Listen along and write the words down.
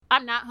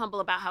I'm not humble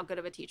about how good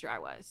of a teacher I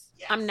was.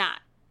 Yes. I'm not.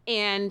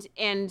 And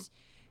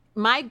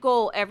my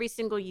goal every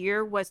single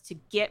year was to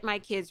get my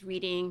kids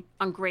reading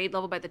on grade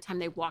level by the time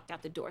they walked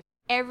out the door.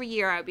 Every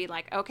year I would be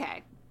like,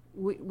 okay,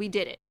 we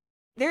did it.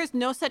 There's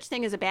no such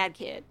thing as a bad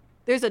kid.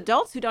 There's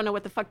adults who don't know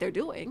what the fuck they're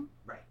doing.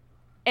 Right.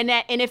 And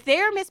if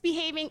they're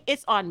misbehaving,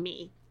 it's on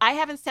me. I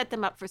haven't set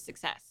them up for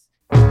success.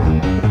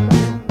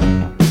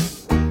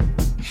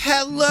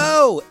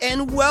 Hello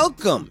and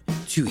welcome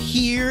to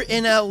Here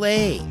in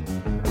LA,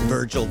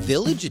 Virgil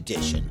Village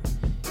edition.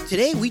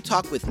 Today we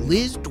talk with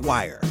Liz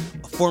Dwyer,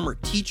 a former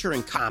teacher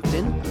in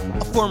Compton,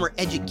 a former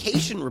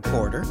education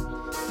reporter,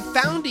 the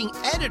founding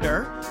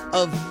editor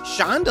of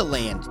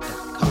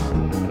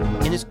Shondaland.com,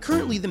 and is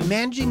currently the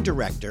managing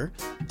director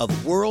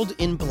of World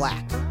in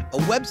Black, a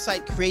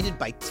website created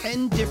by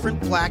 10 different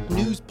Black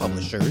news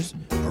publishers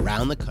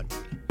around the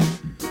country.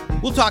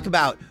 We'll talk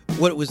about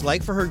what it was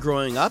like for her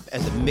growing up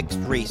as a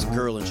mixed-race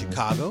girl in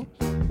Chicago,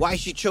 why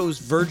she chose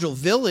Virgil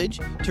Village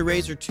to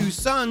raise her two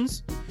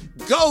sons,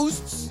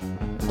 ghosts,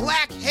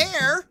 black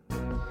hair,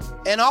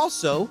 and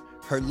also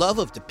her love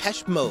of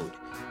Depeche Mode.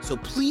 So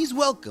please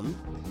welcome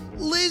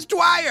Liz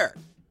Dwyer.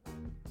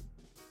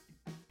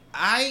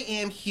 I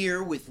am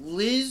here with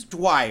Liz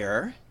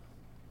Dwyer.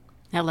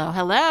 Hello,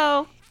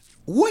 hello.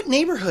 What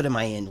neighborhood am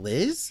I in,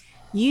 Liz?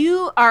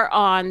 You are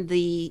on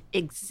the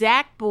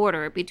exact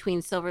border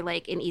between Silver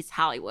Lake and East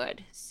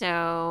Hollywood.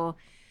 So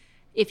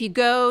if you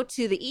go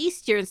to the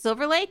east, you're in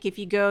Silver Lake. If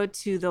you go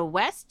to the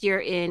west, you're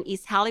in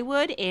East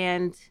Hollywood.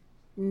 And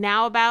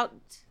now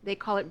they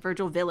call it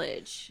Virgil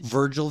Village.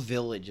 Virgil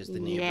Village is the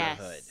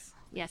neighborhood.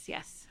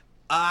 Yes.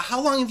 How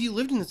long have you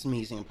lived in this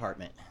amazing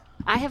apartment?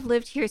 I have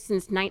lived here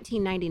since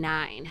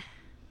 1999.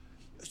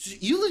 So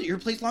you lived at your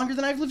place longer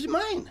than I've lived at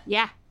mine.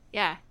 Yeah.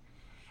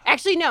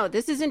 Actually, no,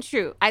 this isn't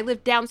true. I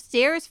lived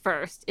downstairs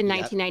first in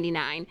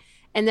 1999,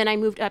 and then I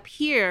moved up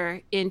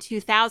here in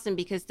 2000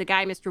 because the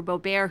guy, Mr.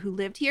 Beaubert, who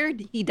lived here,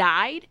 he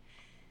died,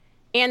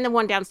 and the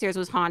one downstairs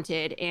was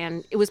haunted,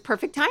 and it was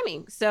perfect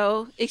timing.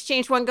 So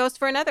exchanged one ghost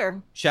for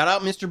another. Shout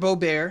out Mr.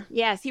 Beaubert.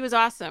 Yes, he was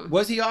awesome.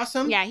 Was he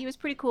awesome? Yeah, he was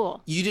pretty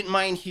cool. You didn't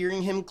mind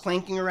hearing him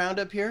clanking around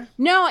up here?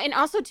 No, and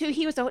also, too,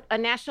 he was a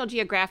National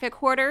Geographic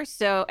hoarder.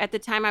 So at the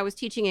time I was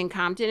teaching in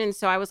Compton, and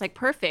so I was like,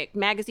 perfect,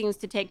 magazines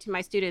to take to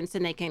my students,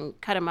 and they can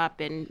cut them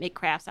up and make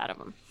crafts out of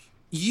them.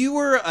 You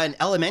were an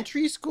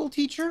elementary school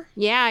teacher?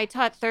 Yeah, I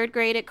taught third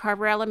grade at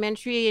Carver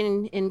Elementary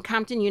in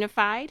Compton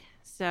Unified.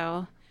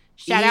 So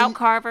shout out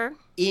Carver.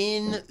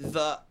 In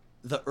the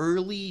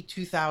early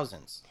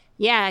 2000s?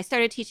 Yeah, I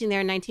started teaching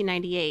there in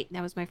 1998.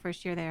 That was my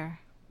first year there.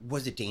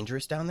 Was it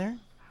dangerous down there?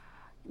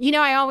 You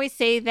know, I always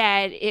say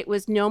that it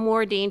was no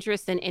more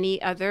dangerous than any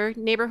other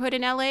neighborhood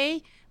in LA.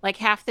 Like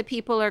half the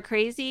people are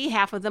crazy,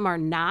 half of them are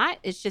not.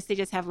 It's just they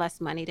just have less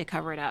money to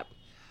cover it up.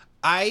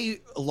 A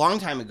long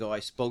time ago,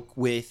 I spoke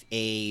with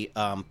a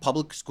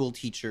public school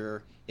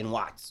teacher in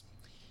Watts.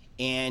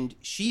 And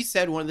she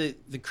said one of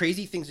the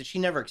crazy things that she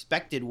never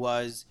expected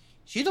was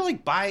she had to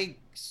buy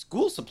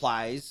school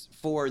supplies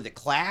for the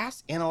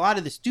class and a lot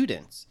of the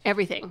students.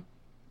 Everything.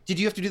 Did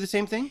you have to do the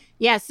same thing?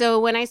 Yeah, so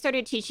when I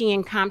started teaching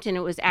in Compton,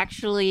 it was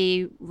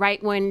actually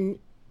right when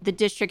the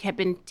district had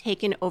been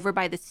taken over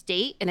by the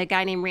state, and a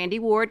guy named Randy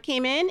Ward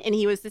came in, and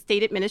he was the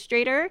state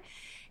administrator.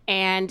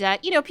 And,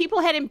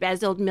 people had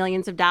embezzled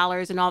millions of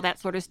dollars and all that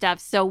sort of stuff.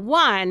 So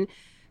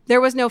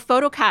there was no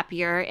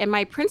photocopier, and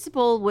my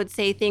principal would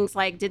say things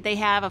like, did they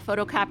have a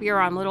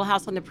photocopier on Little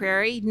House on the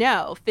Prairie?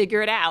 No,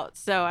 figure it out.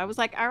 So I was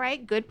like, all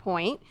right, good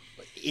point.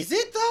 Is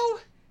it, though?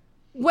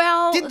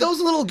 Well... Did those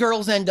little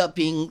girls end up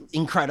being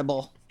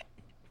incredible?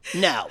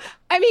 No.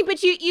 I mean,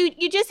 but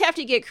you just have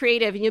to get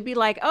creative, and you'll be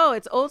like, oh,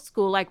 it's old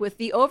school, like with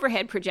the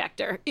overhead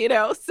projector,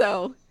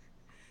 so...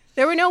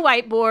 There were no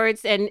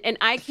whiteboards, and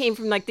I came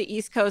from, the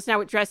East Coast, and I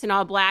would dress in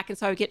all black, and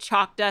so I would get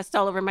chalk dust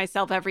all over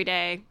myself every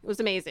day. It was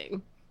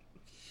amazing.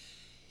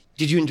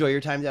 Did you enjoy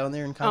your time down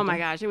there in Compton? Oh, my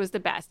gosh. It was the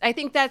best. I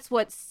think that's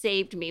what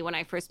saved me when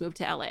I first moved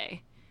to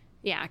L.A.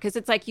 Yeah, because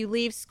it's like you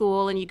leave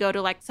school and you go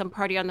to, some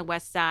party on the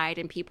West Side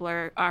and people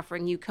are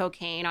offering you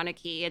cocaine on a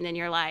key. And then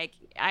you're like,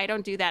 I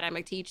don't do that. I'm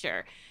a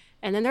teacher.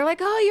 And then they're like,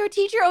 oh, you're a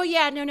teacher? Oh,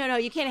 yeah. No.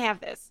 You can't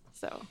have this.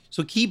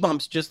 So key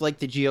bumps just like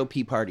the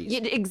GOP parties. Yeah,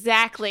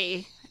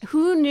 exactly.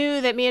 Who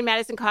knew that me and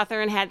Madison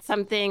Cawthorn had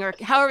something, or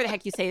however the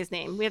heck you say his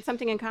name, we had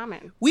something in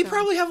common. We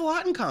probably have a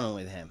lot in common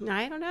with him.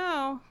 I don't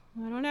know.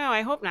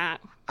 I hope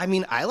not. I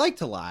mean, I like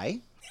to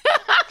lie.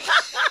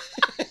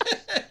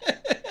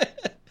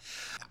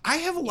 I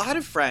have a lot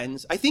of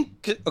friends. I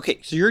think, okay,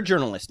 so you're a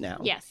journalist now.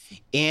 Yes.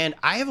 And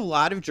I have a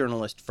lot of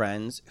journalist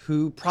friends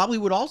who probably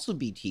would also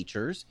be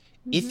teachers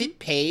if it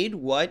paid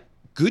what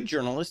good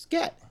journalists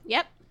get.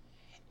 Yep.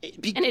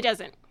 And it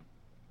doesn't.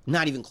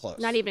 Not even close.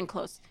 Not even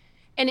close.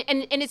 And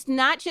it's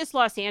not just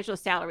Los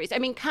Angeles salaries. I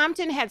mean,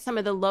 Compton had some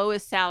of the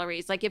lowest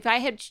salaries. Like if I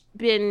had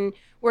been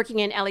working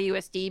in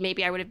LAUSD,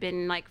 maybe I would have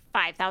been like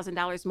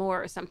 $5,000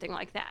 more or something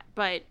like that.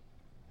 But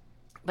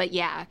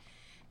yeah.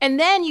 And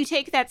then you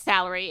take that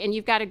salary and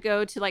you've got to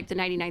go to like the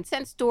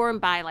 99-cent store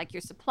and buy like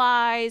your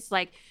supplies.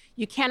 Like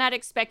You cannot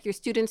expect your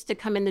students to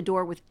come in the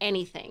door with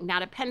anything,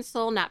 not a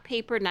pencil, not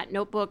paper, not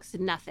notebooks,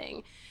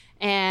 nothing.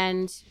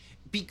 And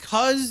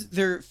because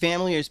their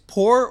family is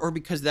poor, or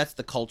because that's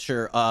the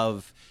culture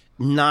of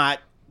not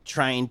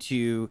trying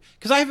to,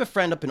 because I have a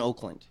friend up in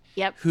Oakland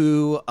Yep.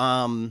 who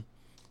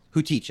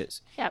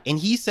teaches. Yep. And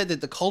he said that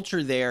the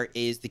culture there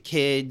is the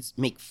kids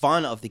make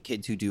fun of the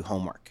kids who do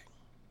homework.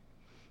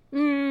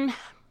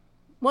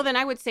 Well, then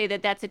I would say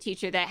that that's a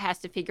teacher that has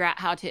to figure out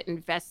how to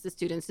invest the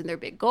students in their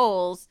big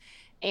goals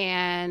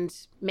and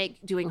make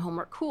doing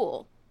homework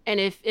cool. And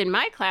if in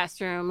my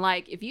classroom,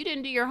 like if you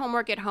didn't do your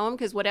homework at home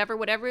because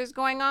whatever is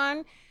going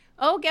on,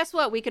 oh, guess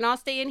what? We can all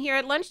stay in here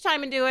at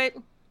lunchtime and do it.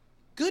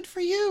 Good for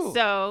you.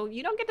 So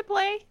you don't get to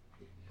play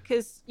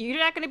because you're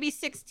not going to be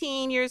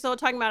 16 years old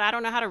talking about, I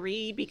don't know how to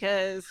read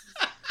because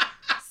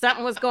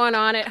something was going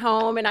on at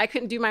home and I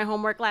couldn't do my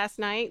homework last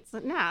night. So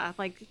nah,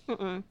 like,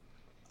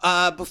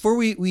 Before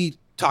we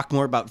talk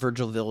more about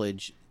Virgil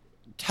Village,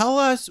 tell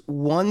us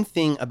one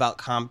thing about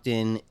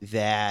Compton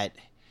that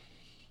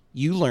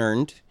you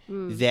learned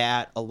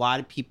that a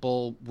lot of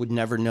people would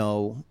never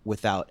know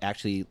without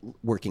actually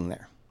working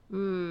there.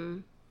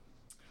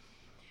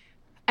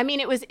 I mean,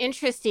 it was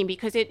interesting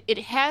because it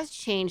has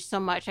changed so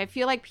much. I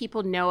feel like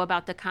people know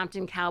about the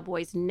Compton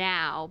Cowboys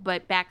now,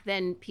 but back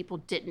then people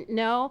didn't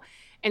know.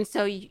 And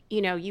so,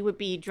 you would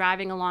be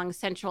driving along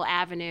Central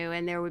Avenue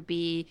and there would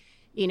be,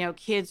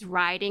 kids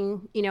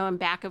riding, in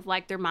back of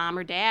like their mom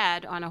or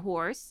dad on a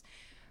horse.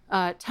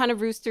 A ton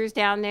of roosters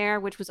down there,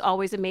 which was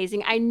always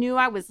amazing. I knew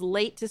I was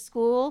late to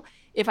school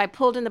if I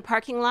pulled in the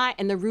parking lot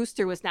and the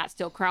rooster was not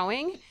still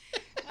crowing.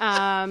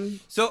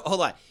 So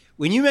hold on.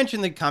 When you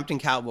mentioned the Compton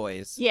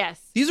Cowboys, Yes.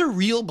 these are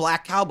real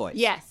black cowboys.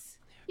 Yes.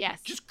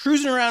 Just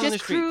cruising around in the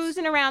Just streets.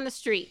 cruising around the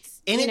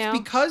streets. And it's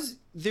because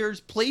there's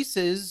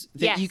places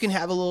that you can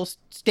have a little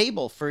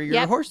stable for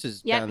your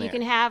horses down there. You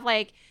can have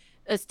like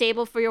a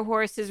stable for your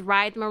horses,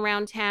 ride them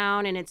around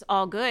town, and it's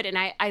all good. And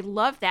I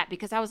love that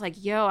because I was like,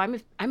 yo,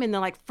 I'm in the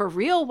like for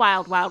real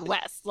wild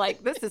west.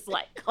 Like this is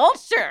like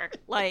culture.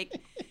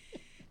 Like,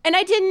 and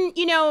I didn't,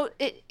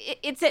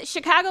 it's that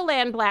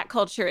Chicagoland black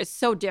culture is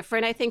so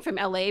different, I think, from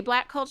LA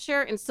black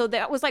culture. And so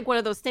that was like one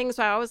of those things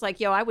where I was like,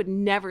 yo, I would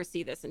never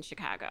see this in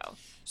Chicago.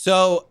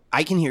 So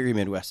I can hear your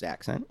Midwest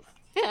accent,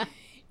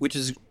 which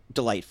is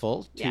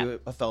delightful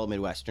to a fellow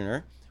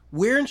Midwesterner.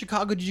 Where in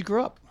Chicago did you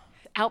grow up?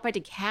 Out by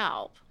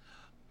DeKalb.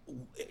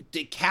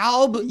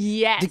 DeKalb?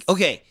 Yes.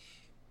 Okay.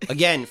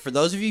 Again, for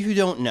those of you who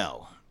don't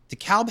know,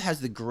 DeKalb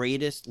has the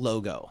greatest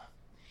logo.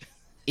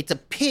 It's a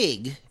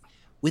pig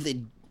with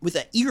an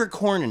ear of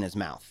corn in his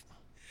mouth.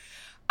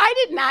 I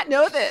did not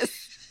know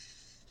this.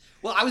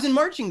 Well, I was in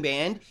marching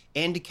band,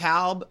 and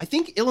DeKalb, I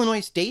think Illinois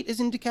State is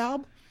in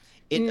DeKalb.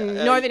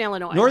 Northern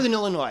Illinois. Northern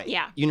Illinois.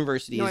 Yeah.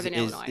 University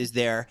Illinois. is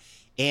there.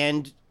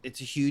 And it's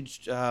a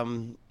huge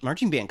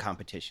marching band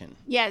competition.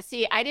 Yeah,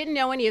 see, I didn't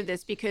know any of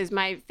this because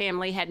my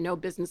family had no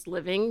business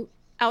living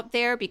out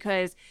there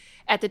because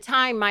at the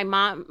time my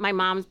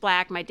mom's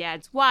black, my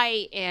dad's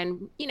white,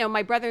 and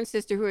my brother and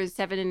sister who are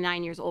 7 and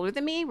 9 years older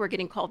than me were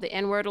getting called the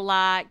N-word a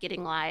lot,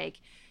 getting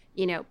like,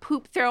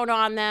 poop thrown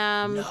on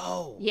them.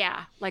 No.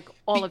 Yeah, like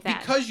all of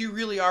that. Because you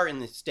really are in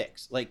the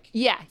sticks. Like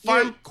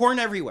farm corn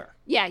everywhere.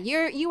 Yeah,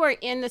 you are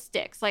in the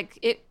sticks. Like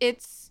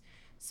it's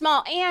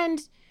small. And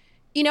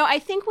I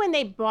think when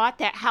they bought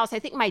that house, I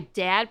think my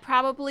dad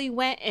probably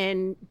went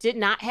and did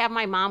not have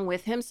my mom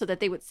with him so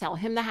that they would sell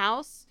him the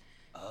house.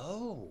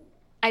 Oh.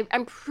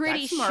 I'm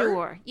pretty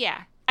sure.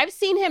 Yeah. I've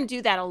seen him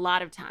do that a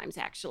lot of times,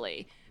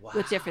 actually,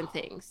 with different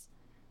things.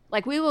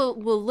 Like, we'll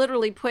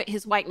literally put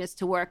his whiteness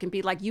to work and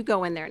be like, you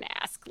go in there and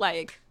ask.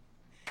 Like,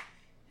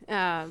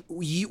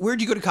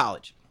 where'd you go to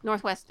college?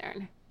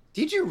 Northwestern.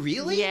 Did you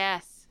really?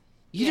 Yes.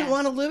 You didn't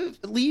want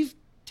to leave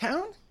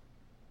town?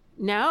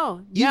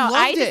 No.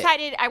 I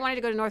decided I wanted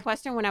to go to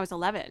Northwestern when I was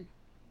 11.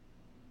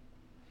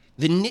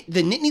 The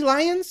Nittany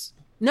Lions?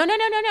 No.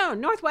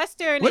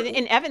 Northwestern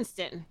in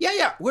Evanston.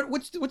 Yeah.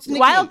 What's the nickname?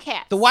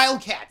 Wildcats. The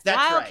Wildcats. That's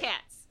right.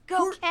 Wildcats.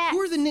 Go Cats.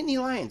 Who are the Nittany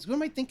Lions? Who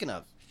am I thinking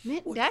of?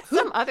 That's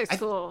some other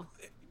school.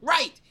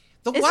 Right.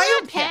 The Isn't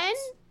Wildcats. that Penn?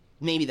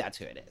 Maybe that's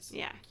who it is.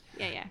 Yeah.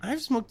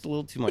 I've smoked a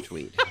little too much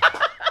weed.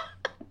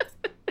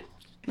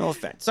 No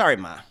offense. Sorry,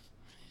 Ma.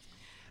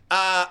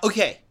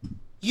 Okay.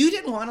 You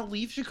didn't want to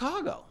leave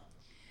Chicago.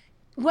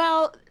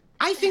 Well,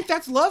 I think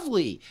that's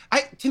lovely.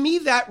 To me,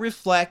 that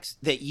reflects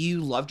that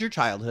you loved your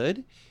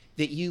childhood,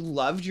 that you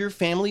loved your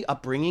family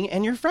upbringing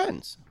and your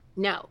friends.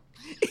 No.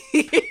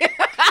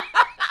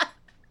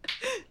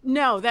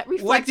 No, that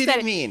reflects What did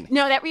it mean?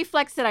 No, that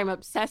reflects that I'm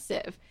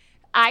obsessive.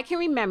 I can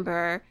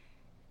remember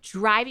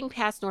driving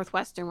past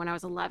Northwestern when I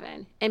was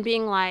 11 and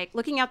being like,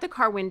 looking out the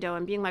car window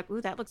and being like,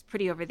 ooh, that looks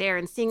pretty over there,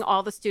 and seeing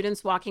all the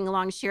students walking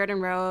along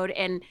Sheridan Road.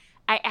 And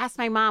I asked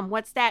my mom,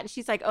 what's that? And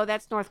she's like, oh,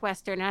 that's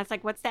Northwestern. And I was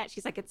like, what's that?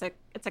 She's like, it's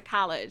a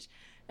college.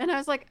 And I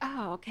was like,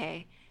 oh,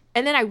 okay.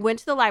 And then I went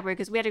to the library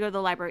because we had to go to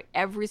the library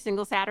every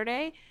single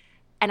Saturday.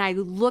 And I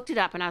looked it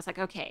up and I was like,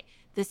 okay,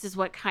 this is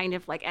what kind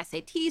of like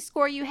SAT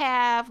score you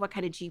have, what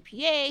kind of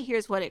GPA,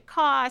 here's what it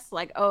costs.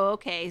 Like, oh,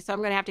 okay, so I'm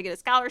going to have to get a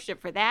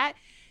scholarship for that.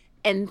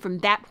 And from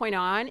that point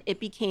on, it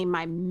became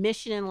my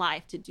mission in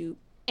life to do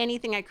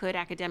anything I could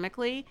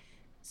academically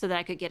so that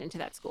I could get into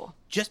that school.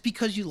 Just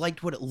because you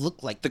liked what it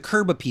looked like, the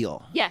curb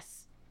appeal.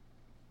 Yes.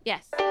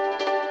 Yes.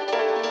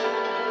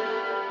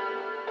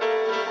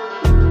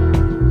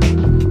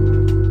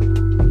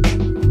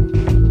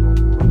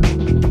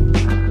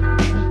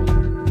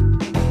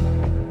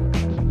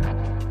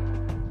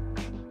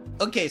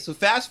 Okay, so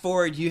fast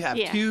forward, you have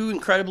Yeah. two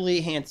incredibly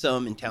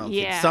handsome and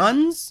talented Yeah.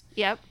 sons.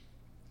 Yep.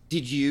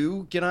 Did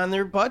you get on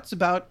their butts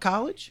about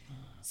college?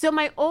 So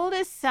my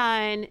oldest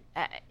son,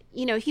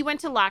 he went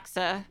to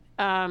Loxa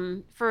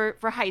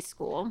for high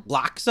school.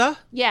 Loxa?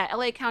 Yeah,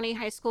 LA County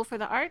High School for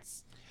the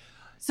Arts.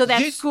 So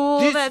that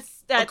school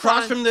that's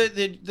across on, from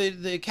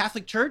the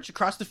Catholic Church,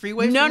 across the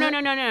freeway. No.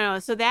 from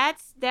that? So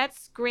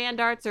that's Grand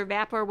Arts or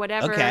VAPA or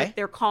whatever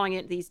they're calling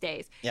it these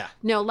days. Yeah.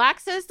 No,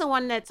 Loxa is the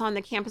one that's on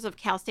the campus of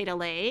Cal State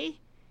LA.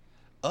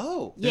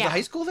 Oh, there's a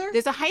high school there?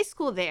 There's a high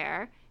school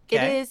there.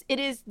 Okay. It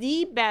is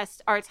the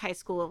best arts high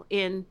school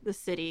in the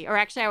city, or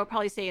actually I would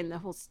probably say in the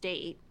whole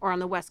state, or on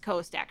the West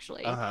Coast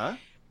actually. Uh-huh.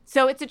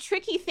 So it's a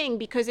tricky thing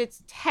because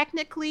it's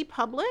technically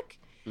public,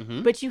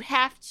 but you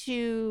have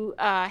to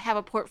have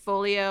a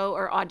portfolio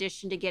or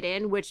audition to get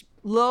in, which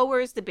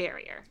lowers the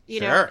barrier,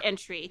 Sure.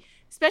 entry,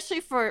 especially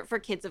for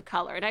kids of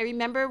color. And I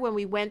remember when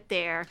we went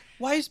there.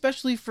 Why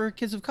especially for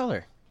kids of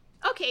color?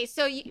 Okay,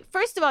 so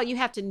first of all, you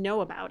have to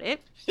know about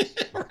it,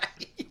 Right.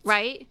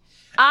 right?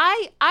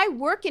 I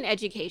work in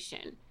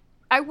education.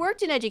 I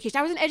worked in education.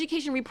 I was an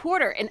education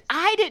reporter, and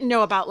I didn't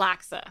know about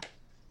Loxa.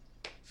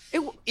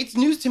 It's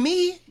news to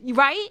me.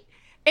 Right?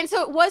 And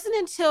so it wasn't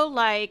until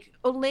like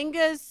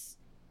Olinga's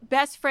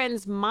best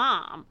friend's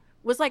mom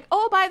was like,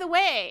 oh, by the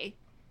way,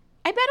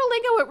 I bet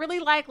Olinga would really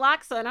like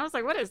Loxa. And I was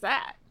like, what is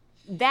that?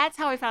 That's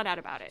how I found out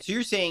about it. So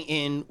you're saying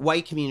in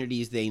white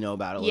communities, they know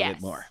about it a little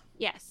bit more.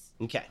 Yes.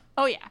 Okay.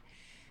 Oh, yeah.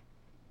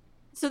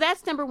 So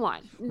that's number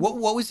one. What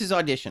was his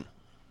audition?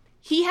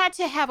 He had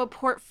to have a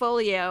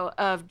portfolio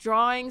of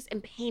drawings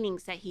and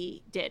paintings that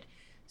he did.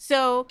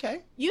 So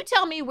Okay. you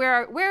tell me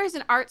where is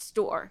an art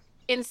store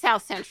in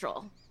South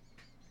Central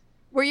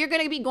where you're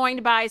going to be going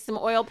to buy some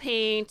oil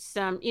paint,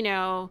 some,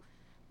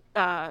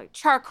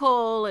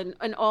 charcoal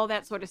and all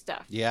that sort of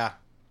stuff. Yeah.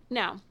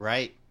 No,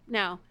 Right.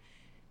 no.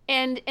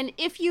 And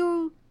if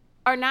you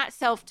are not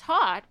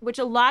self-taught, which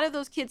a lot of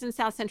those kids in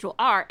South Central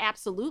are,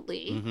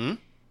 absolutely,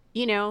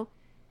 Mm-hmm.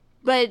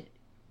 But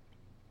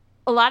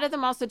a lot of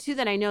them also, too,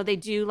 that I know they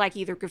do like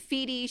either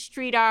graffiti,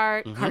 street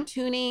art,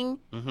 cartooning.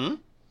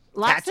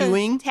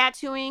 Mm-hmm.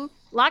 Tattooing.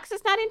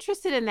 Loxa's not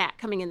interested in that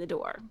coming in the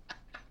door.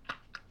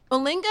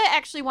 Olinga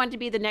actually wanted to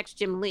be the next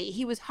Jim Lee.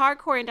 He was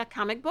hardcore into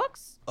comic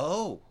books.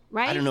 Oh.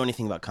 Right? I don't know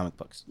anything about comic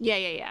books.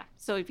 Yeah.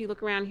 So if you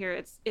look around here,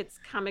 it's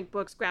comic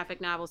books, graphic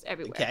novels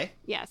everywhere. Okay.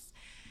 Yes.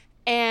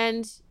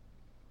 And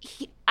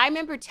I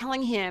remember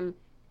telling him,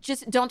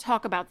 just don't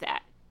talk about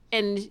that.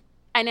 And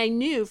I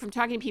knew from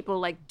talking to people,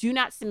 like, do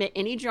not submit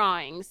any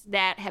drawings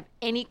that have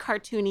any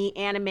cartoony,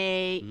 anime,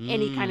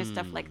 any kind of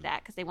stuff like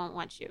that, because they won't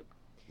want you.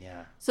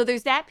 Yeah. So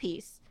there's that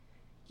piece.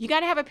 You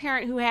got to have a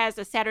parent who has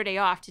a Saturday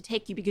off to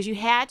take you because you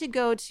had to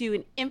go to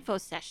an info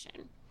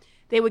session.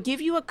 They would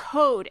give you a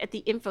code at the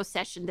info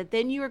session that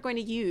then you are going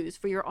to use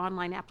for your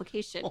online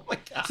application. Oh my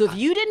God. So if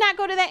you did not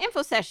go to that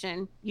info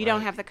session, you don't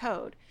Right. have the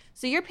code.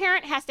 So your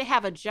parent has to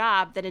have a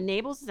job that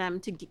enables them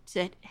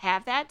to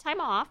have that time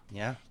off.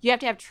 Yeah. You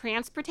have to have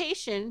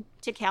transportation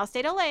to Cal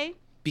State LA.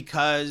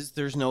 Because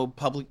there's no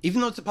public,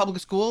 even though it's a public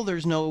school,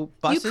 there's no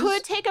buses. You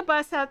could take a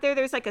bus out there.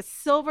 There's like a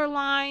Silver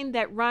Line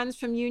that runs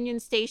from Union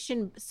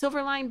Station,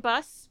 Silver Line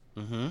bus.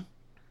 Mm-hmm.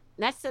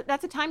 That's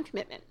a time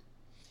commitment.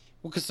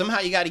 Well, because somehow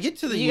you got to get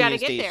to the You Union got to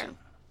get Station. there,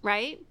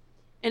 right?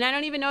 And I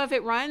don't even know if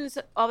it runs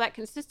all that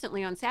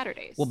consistently on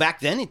Saturdays. Well, back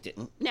then it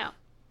didn't. No.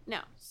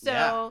 So,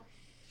 Yeah.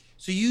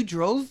 So you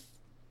drove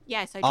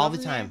yes, I all drove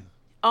the them there. time.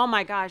 Oh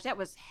my gosh, that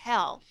was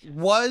hell.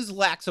 Was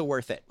Loxa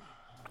worth it?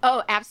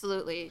 Oh,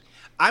 absolutely.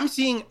 I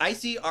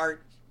see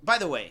art. By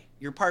the way,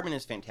 your apartment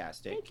is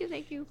fantastic.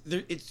 Thank you.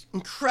 It's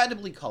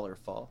incredibly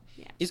colorful.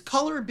 Yeah. Is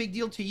color a big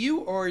deal to you,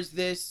 or is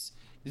this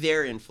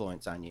their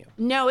influence on you?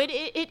 No, it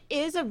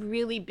is a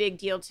really big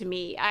deal to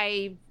me.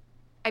 I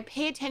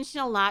pay attention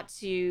a lot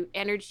to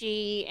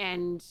energy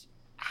and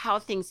how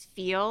things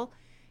feel.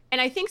 And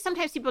I think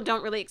sometimes people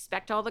don't really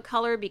expect all the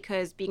color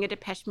because being a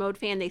Depeche Mode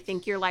fan, they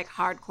think you're like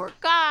hardcore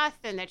goth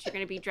and that you're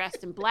going to be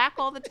dressed in black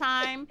all the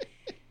time.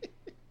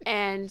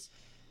 And,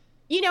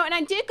 and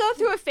I did go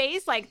through a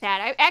phase like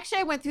that.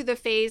 I went through the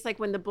phase like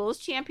when the Bulls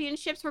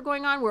championships were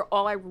going on where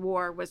all I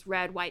wore was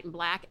red, white, and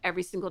black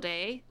every single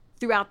day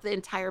throughout the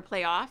entire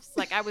playoffs.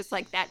 Like I was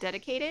like that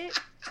dedicated.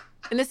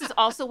 And this is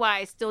also why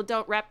I still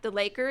don't rep the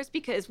Lakers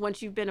because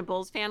once you've been a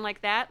Bulls fan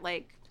like that,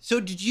 like.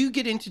 So did you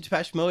get into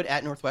Depeche Mode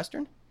at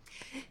Northwestern?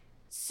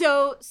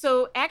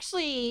 So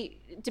actually,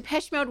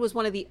 Depeche Mode was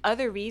one of the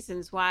other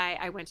reasons why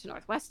I went to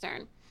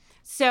Northwestern.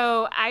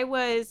 So I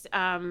was,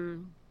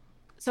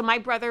 so my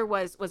brother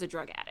was a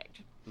drug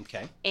addict.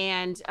 Okay.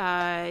 And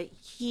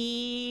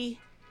he,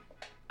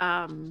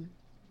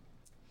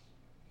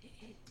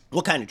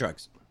 What kind of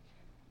drugs?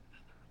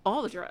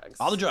 All the drugs.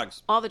 All the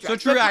drugs. All the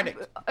drugs. So true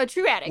addict. A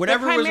true addict.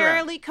 Whatever but was around.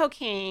 primarily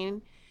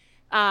cocaine.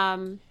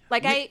 I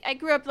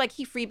grew up like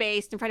he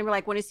freebased, and friends were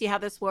like, "Want to see how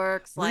this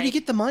works?" Where like, did he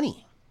get the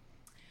money?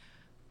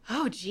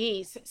 Oh,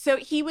 geez. So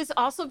he was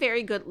also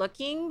very good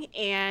looking,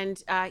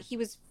 and he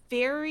was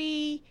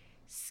very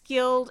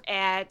skilled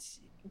at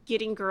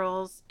getting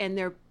girls and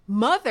their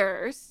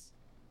mothers,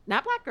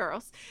 not black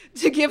girls,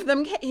 to give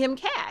him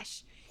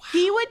cash. Wow.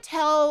 He would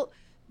tell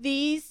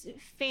these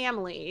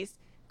families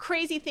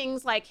crazy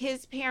things like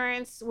his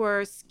parents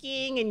were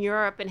skiing in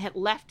Europe and had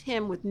left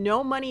him with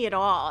no money at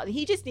all.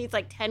 He just needs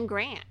like 10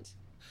 grand.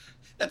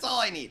 That's all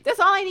I need.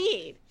 That's all I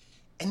need.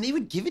 And they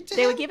would give it to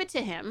him? They would give it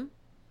to him.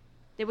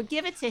 They would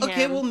give it to him.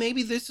 Okay, well,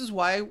 maybe this is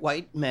why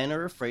white men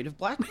are afraid of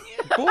black boys.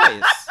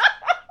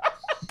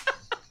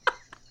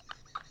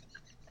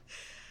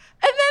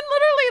 And then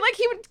literally, like,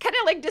 he would kind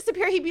of like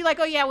disappear. He'd be like,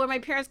 "Oh yeah, when my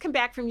parents come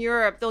back from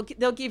Europe,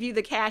 they'll give you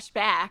the cash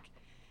back."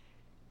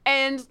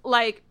 And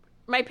like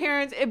my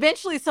parents,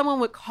 eventually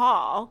someone would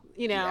call,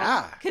 you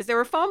know, because there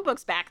were phone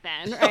books back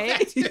then,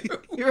 right?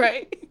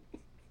 Right.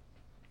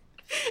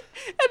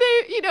 And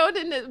they, you know,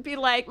 then it'd be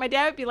like, my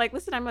dad would be like,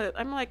 "Listen,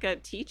 I'm like a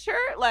teacher,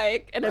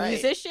 like, and a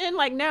musician.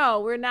 Like, no,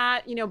 we're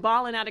not, you know,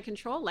 balling out of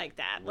control like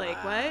that.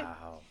 Like,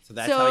 what?" So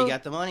that's how he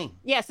got the money.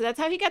 Yeah, so that's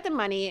how he got the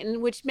money,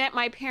 and which meant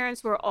my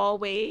parents were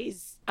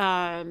always,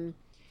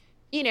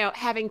 you know,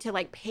 having to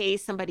like pay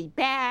somebody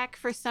back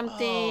for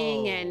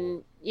something,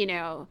 and you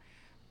know,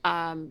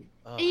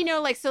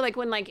 like, so like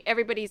when like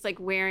everybody's like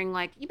wearing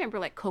like, you remember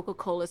like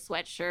Coca-Cola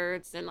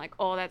sweatshirts and like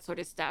all that sort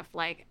of stuff.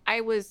 Like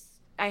I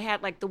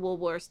had like the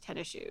Woolworths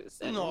tennis shoes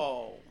and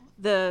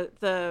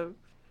the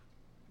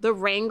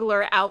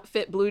Wrangler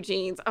outfit blue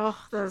jeans. Oh,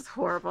 those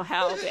horrible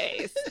hell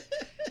days.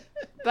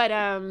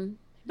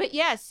 But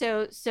yeah,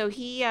 so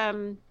he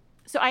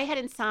so I had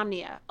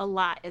insomnia a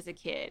lot as a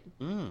kid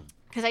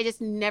because I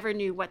just never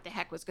knew what the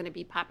heck was going to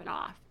be popping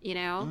off, you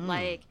know,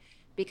 like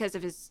because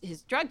of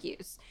his drug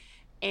use.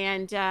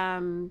 And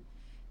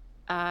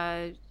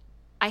I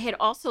had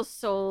also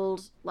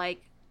sold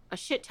like a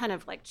shit ton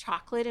of like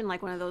chocolate in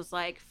like one of those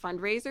like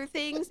fundraiser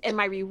things, and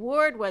my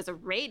reward was a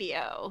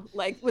radio,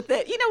 like with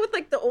the, you know, with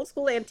like the old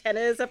school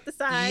antennas up the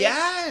side.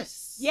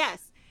 Yes.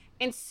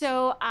 And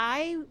so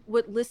I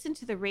would listen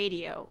to the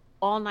radio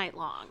all night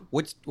long.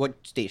 What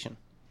station?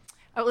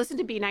 I would listen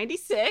to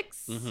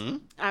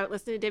B96. I would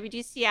listen to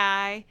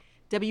WGCI,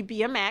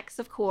 WBMX,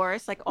 of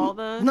course, like all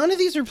the... None of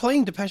these are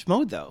playing Depeche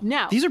Mode, though.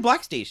 No. These are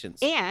black stations.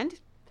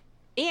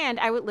 And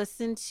I would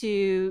listen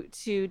to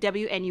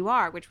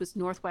WNUR, which was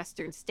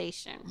Northwestern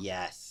Station.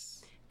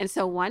 Yes. And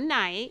so one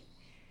night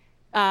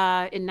in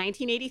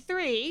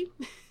 1983,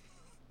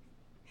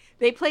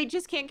 they played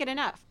Just Can't Get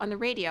Enough on the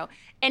radio.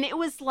 And it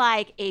was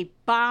like a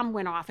bomb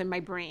went off in my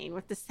brain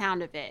with the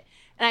sound of it.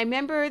 And I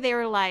remember they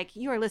were like,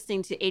 "You are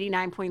listening to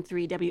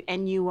 89.3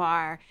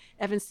 WNUR,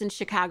 Evanston,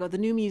 Chicago, the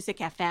new music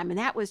FM." And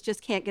that was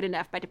Just Can't Get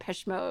Enough by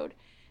Depeche Mode.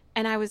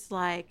 And I was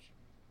like,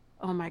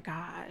 oh my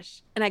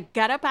gosh. And I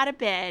got up out of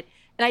bed,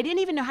 and I didn't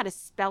even know how to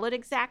spell it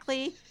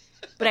exactly,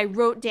 but I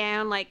wrote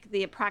down like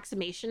the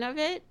approximation of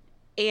it.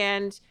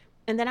 And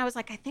then I was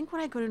like, I think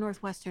when I go to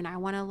Northwestern, I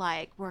want to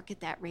like work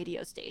at that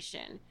radio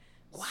station.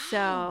 Wow.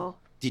 So.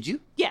 Did you?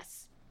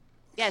 Yes.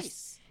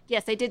 Nice.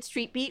 Yes, I did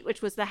Street Beat,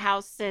 which was the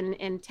house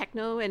and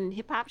techno and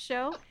hip hop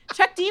show.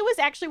 Chuck D was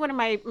actually one of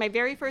my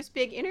very first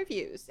big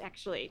interviews,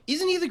 actually.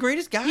 Isn't he the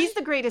greatest guy? He's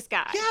the greatest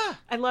guy. Yeah.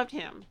 I loved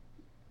him.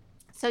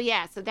 So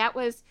yeah, so that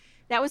was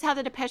how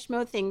the Depeche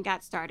Mode thing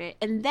got started.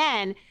 And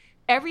then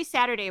every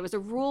Saturday, it was a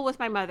rule with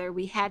my mother,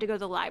 we had to go to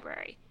the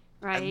library,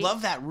 right? I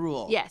love that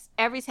rule. Yes,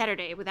 every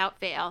Saturday without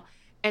fail.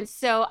 And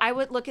so I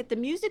would look at the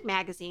music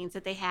magazines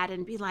that they had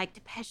and be like,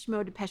 Depeche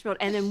Mode, Depeche Mode.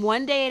 And then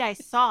one day I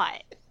saw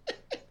it.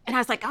 And I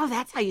was like, oh,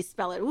 that's how you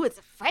spell it. Ooh, it's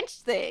a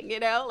French thing, you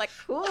know? Like,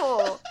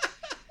 cool.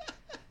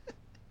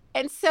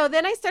 And so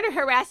then I started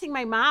harassing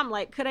my mom,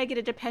 like, could I get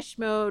a Depeche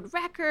Mode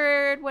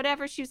record,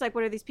 whatever? She was like,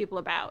 what are these people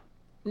about?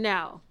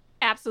 No,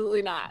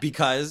 absolutely not.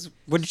 Because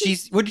what did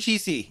she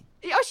see?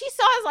 Oh, she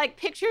saw like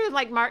pictures of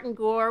like Martin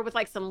Gore with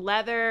like some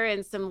leather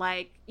and some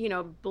like, you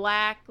know,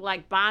 black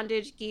like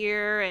bondage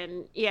gear.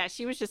 And yeah,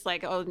 she was just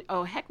like,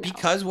 oh, heck no.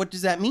 Because what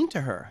does that mean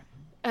to her?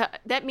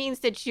 That means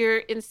that you're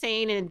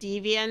insane and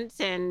deviant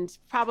and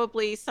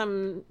probably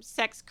some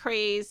sex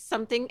craze,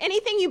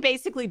 anything you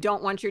basically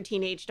don't want your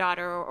teenage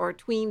daughter or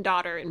tween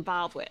daughter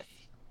involved with.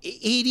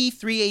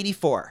 83,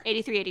 84.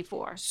 83,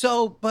 84.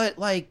 So, but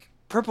like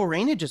Purple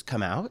Rain had just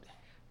come out.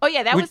 Oh,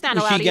 yeah, that was not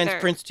allowed either. Was she against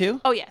Prince too?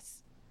 Oh,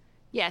 yes.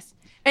 Yes.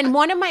 And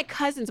one of my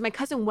cousins, my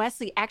cousin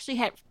Wesley, actually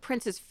had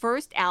Prince's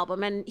first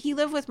album, and he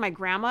lived with my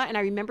grandma, and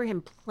I remember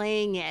him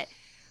playing it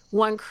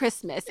one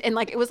Christmas, and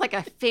like it was like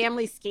a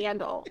family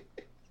scandal.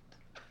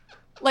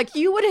 Like,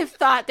 you would have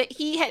thought that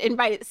he had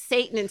invited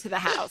Satan into the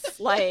house.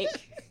 Like,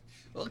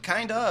 well,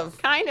 kind of,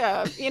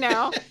 you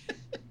know.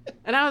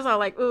 And I was all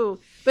like, ooh.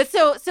 But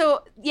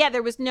so yeah,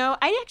 there was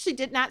I actually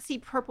did not see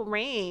Purple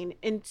Rain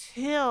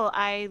until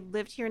I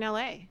lived here in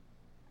LA.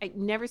 I'd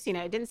never seen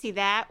it. I didn't see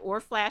that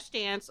or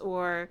Flashdance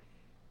or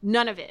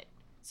none of it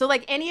So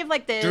like any of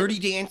like the Dirty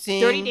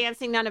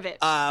Dancing. None of it.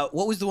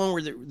 What was the one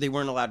where they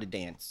weren't allowed to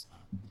dance?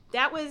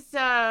 That was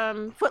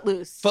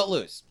Footloose.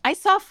 Footloose. I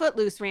saw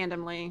Footloose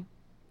randomly.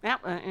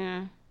 That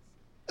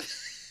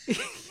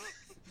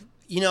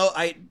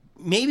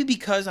maybe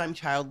because I'm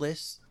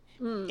childless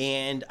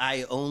and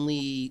I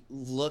only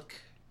look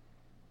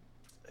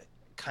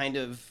kind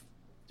of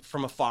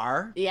from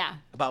afar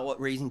about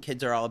what raising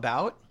kids are all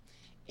about.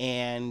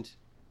 And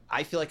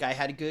I feel like I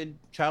had a good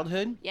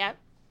childhood. Yep.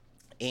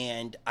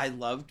 And I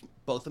loved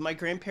both of my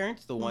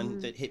grandparents, the one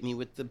that hit me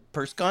with the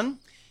purse gun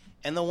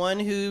and the one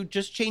who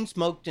just chain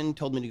smoked and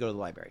told me to go to the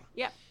library.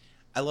 Yep.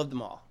 I loved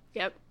them all.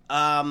 Yep.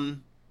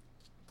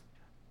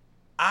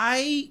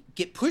 I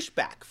get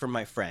pushback from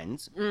my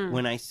friends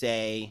when I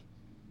say,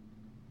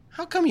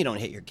 how come you don't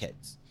hit your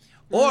kids?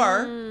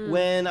 Or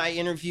when I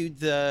interviewed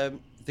the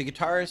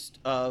guitarist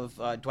of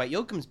Dwight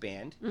Yoakam's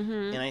band,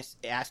 and I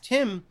asked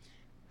him,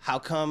 how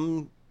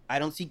come I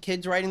don't see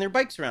kids riding their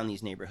bikes around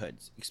these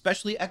neighborhoods,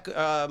 especially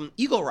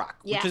Eagle Rock,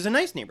 which is a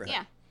nice neighborhood.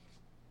 Yeah.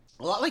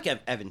 A lot like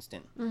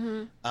Evanston.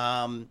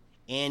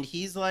 And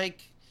he's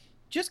like,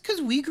 just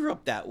because we grew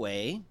up that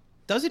way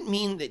doesn't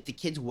mean that the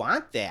kids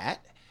want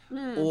that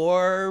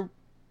or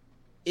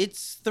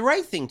it's the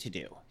right thing to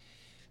do.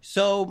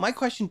 So my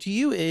question to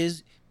you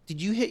is,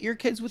 did you hit your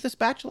kids with a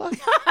spatula?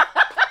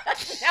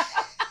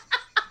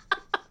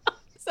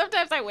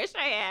 Sometimes I wish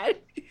I had.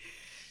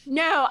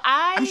 No,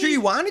 I'm sure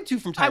you wanted to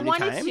from time to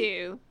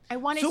time. I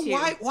wanted to.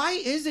 So why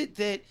is it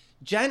that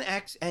Gen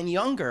X and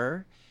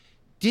younger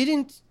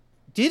didn't?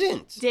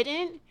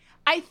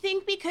 I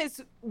think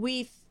because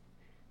we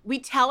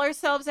tell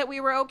ourselves that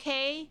we're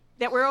okay,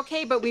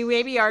 but we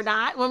maybe are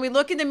not. When we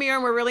look in the mirror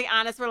and we're really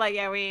honest, we're like,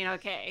 yeah, we ain't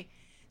okay.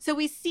 So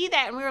we see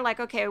that and we were like,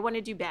 okay, I want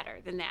to do better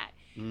than that.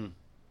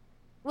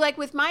 Like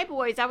with my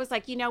boys, I was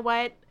like, you know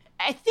what?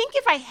 I think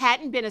if I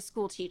hadn't been a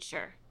school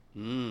teacher,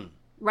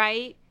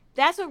 right?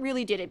 That's what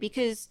really did it,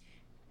 because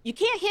you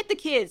can't hit the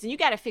kids and you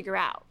got to figure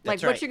out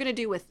what you're going to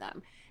do with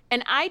them.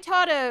 And I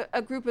taught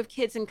a group of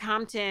kids in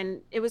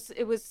Compton. It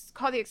was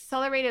called the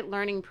Accelerated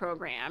Learning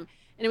Program.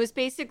 And it was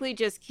basically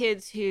just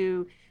kids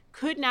who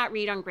could not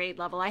read on grade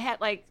level. I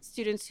had like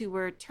students who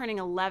were turning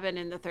 11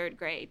 in the third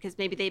grade because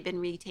maybe they'd been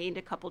retained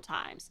a couple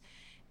times.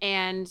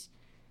 And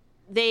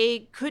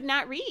they could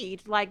not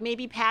read, like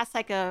maybe past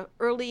like a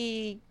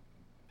early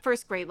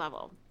first grade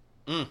level,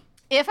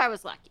 if I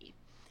was lucky.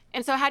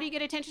 And so how do you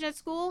get attention at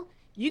school?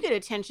 You get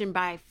attention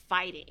by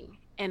fighting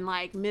and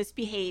like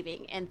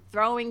misbehaving and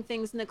throwing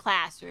things in the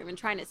classroom and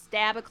trying to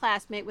stab a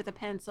classmate with a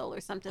pencil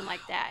or something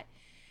like that.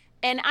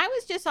 And I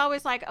was just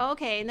always like,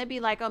 okay. And they'd be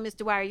like, oh, Miss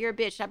Dwyer, you're a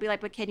bitch. I'd be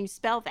like, but can you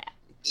spell that?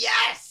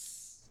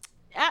 Yes!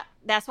 Yeah,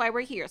 that's why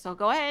we're here. So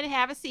go ahead and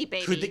have a seat,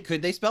 baby.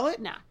 Could they spell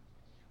it? No.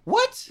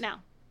 What? No.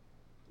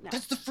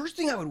 That's the first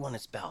thing I would want to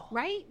spell.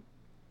 Right?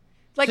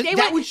 Like so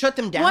that would shut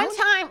them down?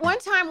 One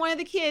time, one of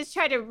the kids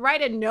tried to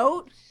write a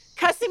note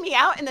cussing me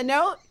out in the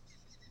note.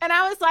 And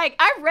I was like,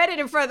 I read it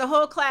in front of the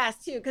whole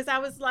class too. Cause I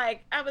was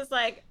like,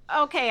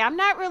 okay, I'm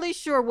not really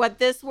sure what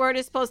this word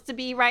is supposed to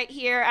be right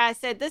here. I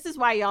said, this is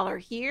why y'all are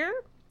here.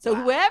 So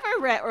whoever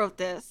wrote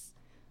this,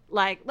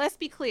 like, let's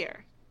be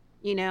clear,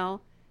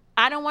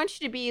 I don't want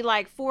you to be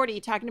like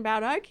 40 talking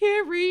about, I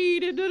can't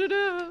read and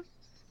da-da-da.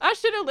 I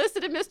should have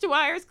listened to Mr.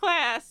 Wyer's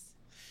class.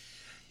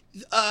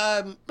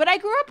 But I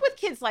grew up with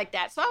kids like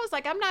that. So I was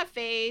like, I'm not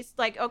fazed.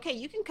 Like, okay,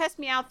 you can cuss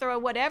me out, throw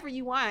whatever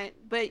you want,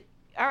 but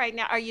all right,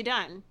 now are you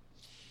done?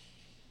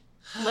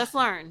 Let's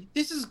learn.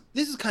 This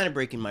is kind of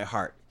breaking my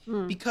heart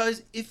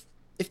because if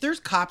there's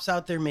cops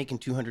out there making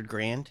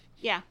 $200,000,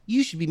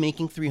 you should be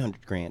making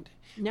 $300,000.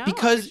 No,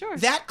 because for sure.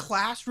 That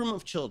classroom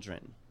of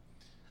children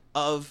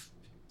of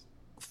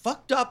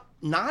fucked up,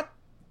 not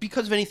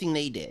because of anything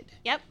they did.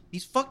 Yep.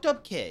 These fucked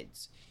up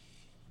kids.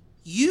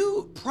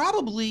 You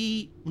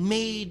probably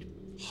made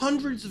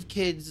hundreds of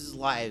kids'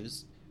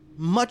 lives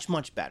much,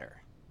 much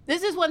better.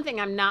 This is one thing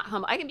I'm not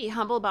humble. I can be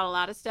humble about a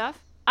lot of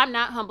stuff. I'm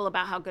not humble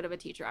about how good of a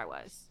teacher I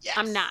was. Yes.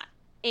 I'm not.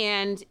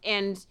 And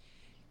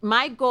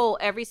my goal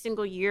every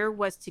single year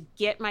was to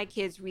get my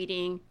kids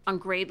reading on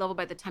grade level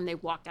by the time they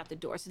walked out the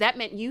door. So that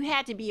meant you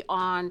had to be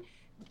on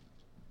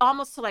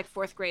almost to like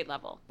fourth grade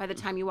level by the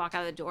time you walk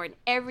out of the door. And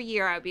every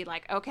year I would be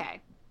like,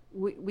 okay,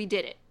 we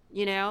did it,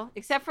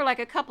 except for like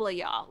a couple of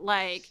y'all,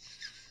 like,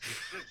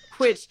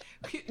 which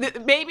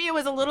maybe it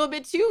was a little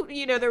bit too,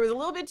 there was a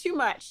little bit too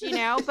much,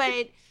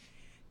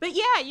 but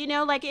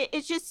yeah, like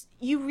it's just,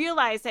 you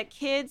realize that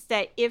kids,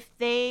 that if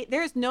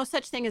there's no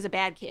such thing as a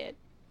bad kid.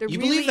 There you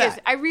really believe that? Is.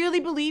 I really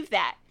believe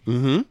that.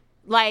 Mm-hmm.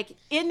 Like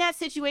in that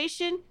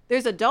situation,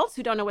 there's adults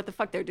who don't know what the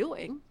fuck they're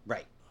doing.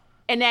 Right.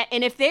 And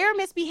if they're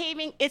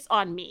misbehaving, it's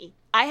on me.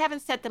 I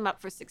haven't set them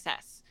up for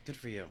success. Good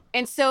for you.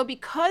 And so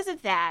because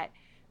of that,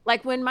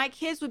 like when my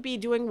kids would be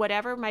doing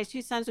whatever, my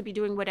two sons would be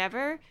doing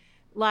whatever,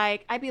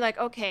 like I'd be like,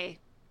 okay,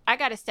 I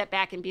got to step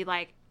back and be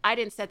like, I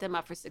didn't set them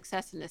up for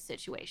success in this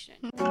situation.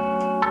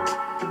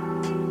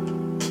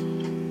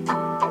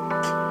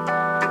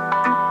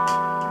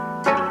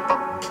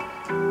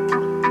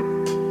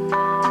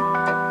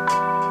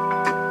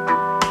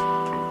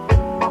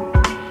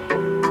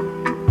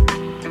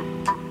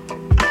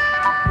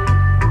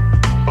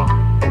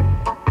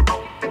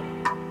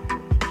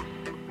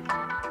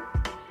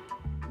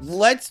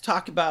 let's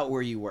talk about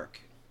where you work.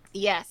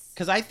 Yes.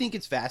 Because I think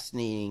it's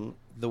fascinating,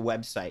 the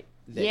website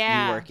that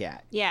you work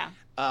at. Yeah.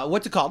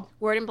 What's it called?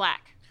 Word in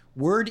Black.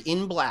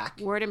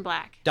 Wordinblack.com.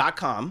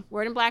 Wordinblack.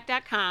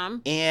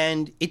 Wordinblack.com.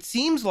 And it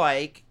seems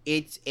like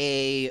it's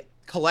a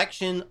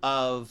collection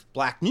of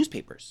Black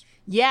newspapers.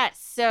 Yes.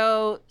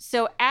 So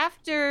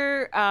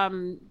after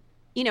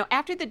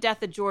after the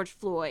death of George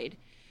Floyd,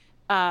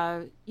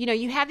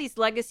 you have these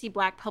legacy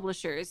Black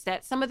publishers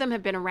that some of them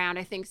have been around,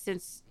 I think,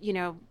 since,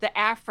 the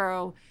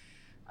Afro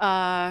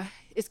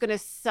is going to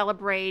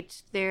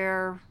celebrate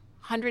their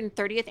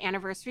 130th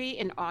anniversary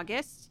in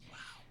August.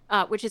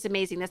 Which is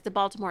amazing. That's the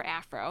Baltimore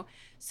Afro.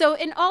 So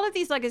in all of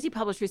these legacy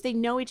publishers, they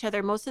know each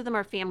other. Most of them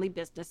are family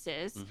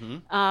businesses.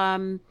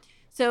 Mm-hmm.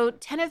 So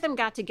 10 of them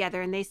got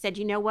together and they said,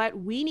 you know what?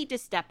 We need to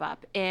step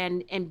up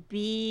and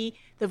be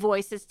the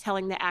voices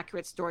telling the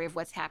accurate story of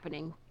what's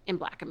happening in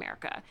Black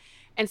America.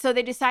 And so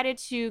they decided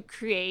to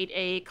create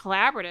a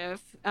collaborative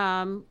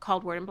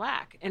called Word in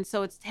Black. And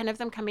so it's 10 of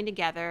them coming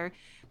together,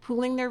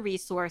 pooling their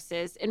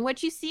resources. And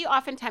what you see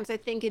oftentimes, I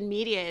think, in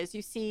media is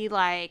you see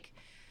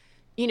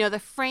the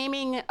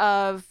framing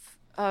of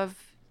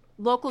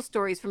local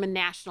stories from a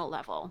national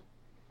level,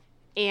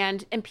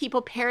 and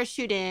people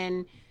parachute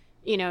in,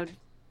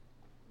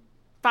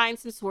 find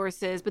some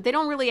sources, but they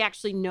don't really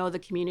actually know the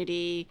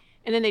community,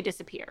 and then they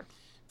disappear.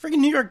 Freaking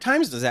New York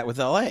Times does that with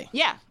LA.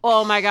 Yeah.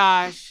 Oh my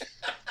gosh.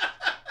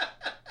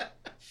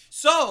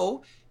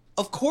 So,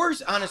 of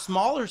course, on a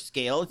smaller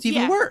scale, it's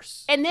even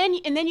worse. And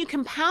then you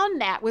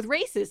compound that with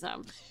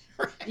racism.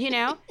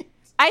 Right.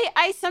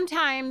 I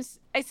sometimes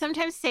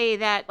say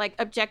that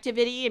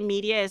objectivity in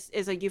media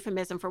is a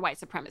euphemism for white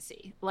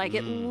supremacy.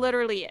 It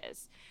literally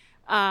is.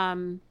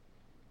 I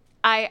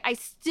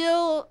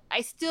still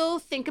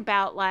think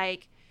about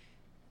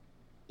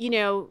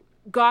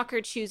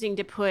Gawker choosing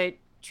to put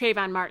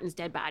Trayvon Martin's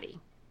dead body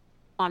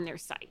on their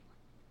site.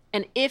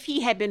 And if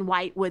he had been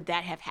white, would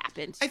that have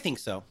happened? I think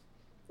so.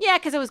 Yeah,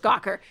 because it was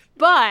Gawker.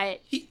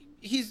 But he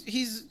wants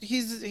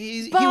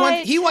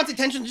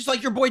attention, just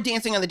like your boy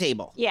dancing on the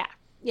table. Yeah.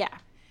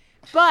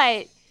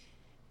 But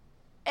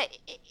But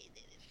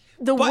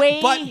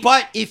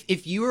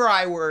if you or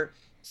I were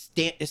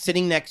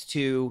sitting next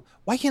to,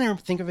 why can't I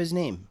think of his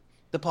name?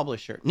 The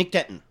publisher, Nick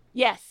Denton.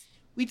 Yes.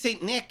 We'd say,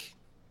 Nick,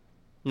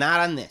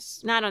 not on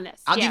this. Not on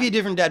this. I'll give you a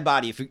different dead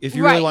body if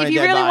you really want a dead body. If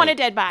you really want a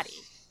dead body.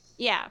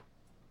 Yeah.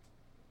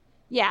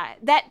 Yeah,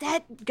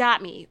 that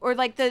got me. Or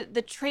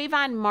the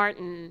Trayvon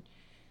Martin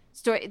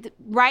story,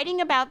 writing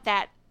about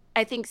that,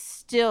 I think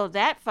still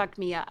that fucked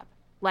me up.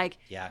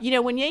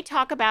 When they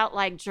talk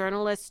about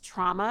journalist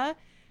trauma,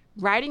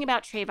 writing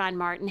about Trayvon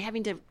Martin,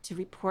 having to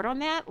report on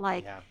that,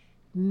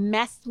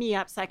 messed me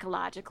up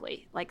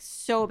psychologically,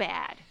 so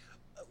bad.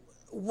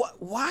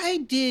 Why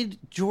did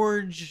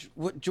George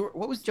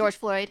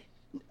Floyd?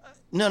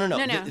 No.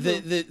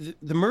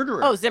 The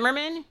murderer. Oh,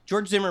 Zimmerman?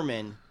 George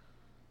Zimmerman.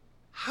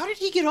 How did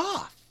he get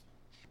off?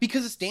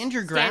 Because of Stand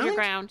Your Ground? Stand Your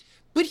Ground.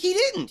 But he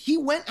didn't. He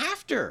went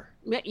after.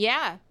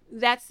 Yeah,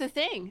 that's the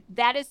thing.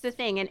 That is the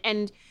thing.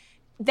 And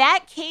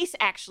that case,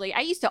 actually, I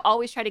used to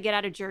always try to get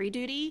out of jury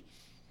duty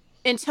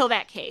until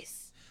that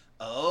case.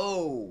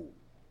 Oh.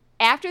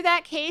 After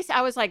that case,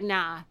 I was like,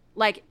 nah.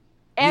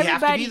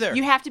 Everybody,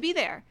 you have to be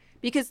there.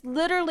 Because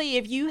literally,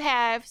 if you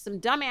have some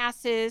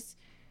dumbasses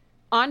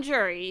on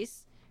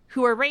juries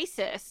who are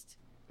racist,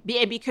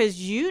 because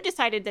you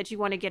decided that you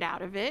want to get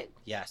out of it.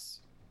 Yes.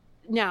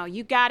 No,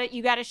 you got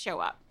to show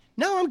up.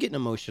 Now I'm getting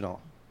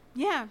emotional.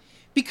 Yeah.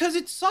 Because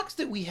it sucks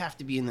that we have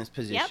to be in this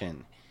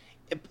position.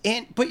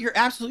 Yep. But you're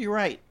absolutely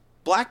right.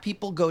 Black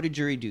people go to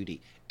jury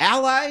duty.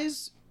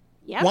 Allies,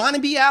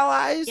 wannabe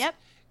allies,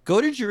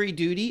 go to jury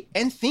duty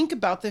and think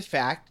about the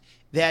fact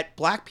that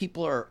Black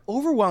people are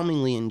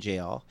overwhelmingly in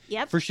jail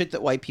for shit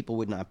that white people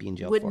would not be in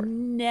jail for. Would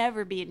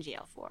never be in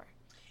jail for.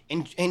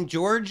 And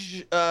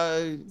George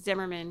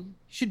Zimmerman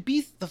should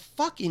be the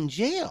fuck in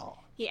jail.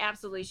 He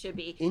absolutely should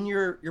be. In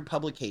your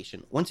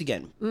publication. Once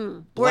again.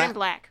 Word in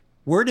Black.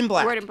 Word in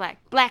Black. Word in Black.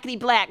 Blackity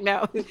black.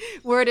 No.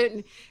 It's Word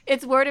in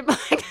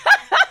Black.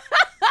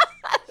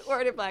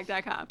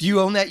 Wordinblack.com. Do you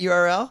own that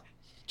URL?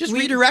 Just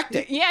redirect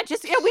it. Yeah,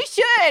 we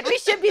should. We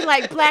should be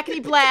like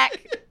blackity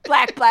black,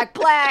 black, black,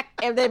 black,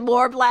 and then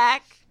more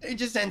black. It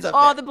just ends up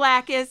all there. The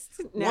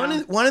blackest.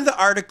 No. One of the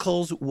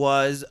articles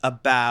was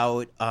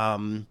about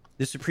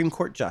the Supreme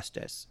Court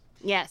justice.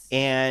 Yes.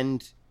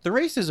 And the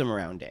racism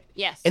around it.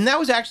 Yes. And that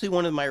was actually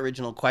one of my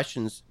original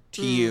questions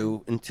to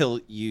you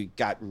until you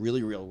got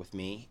really real with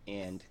me.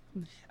 And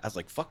I was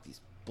like, fuck these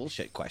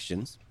bullshit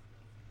questions.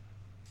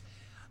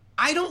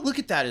 I don't look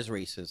at that as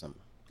racism.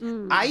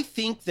 I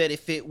think that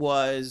if it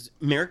was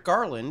Merrick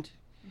Garland,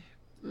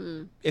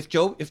 if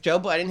Joe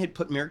Biden had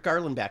put Merrick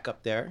Garland back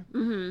up there,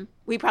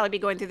 we'd probably be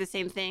going through the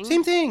same thing.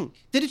 Same thing.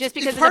 Just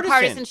because of the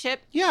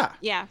partisanship. Yeah.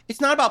 Yeah. It's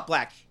not about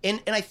Black.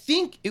 And I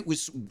think it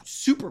was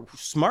super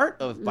smart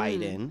of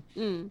Biden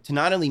to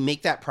not only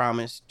make that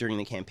promise during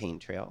the campaign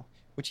trail,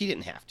 which he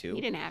didn't have to.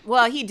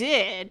 Well, he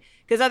did,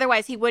 because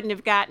otherwise he wouldn't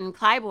have gotten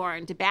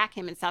Clyburn to back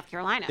him in South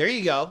Carolina. There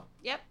you go.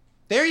 Yep.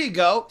 There you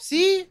go.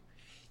 See?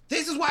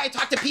 This is why I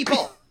talk to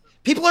people.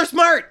 People are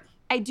smart.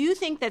 I do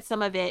think that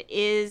some of it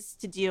is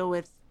to deal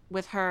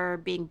with her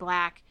being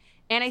Black.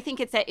 And I think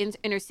it's that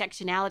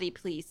intersectionality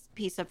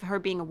piece of her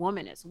being a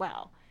woman as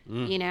well,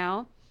 you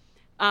know?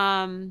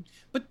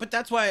 But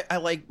that's why I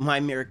like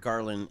my Merrick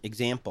Garland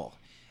example.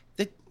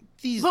 That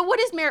these. But what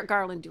is Merrick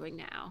Garland doing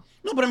now?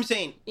 No, but I'm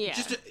saying, Yeah.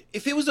 just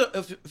if it was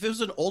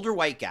an older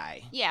white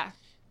guy, Yeah.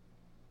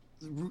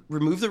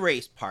 remove the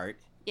race part,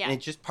 Yeah. and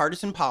it's just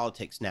partisan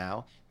politics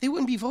now, they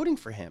wouldn't be voting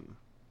for him.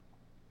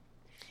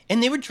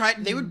 And they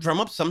would drum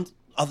up some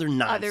other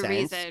nonsense. Other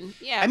reason.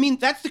 Yeah. I mean,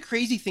 that's the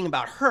crazy thing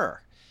about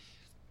her.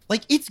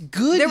 Like, it's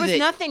good there was that,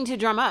 nothing to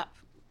drum up.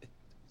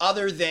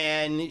 other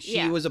than she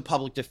Yeah. was a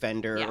public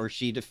defender Yeah. or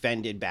she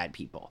defended bad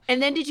people.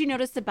 And then did you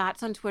notice the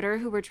bots on Twitter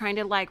who were trying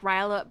to like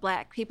rile up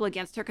Black people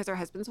against her because her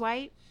husband's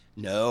white?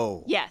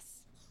 No.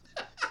 Yes.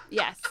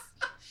 Yes.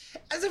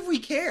 As if we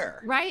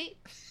care. Right?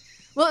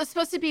 Well, it's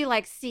supposed to be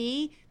like,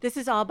 see, this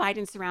is all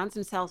Biden surrounds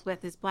himself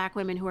with is Black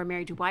women who are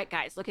married to white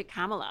guys. Look at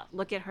Kamala.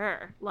 Look at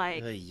her.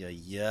 Like, Ay,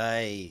 ay,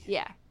 ay.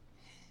 yeah.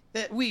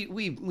 That we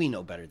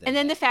know better than And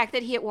then that. the fact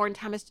that he had worn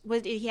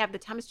did he have the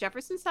Thomas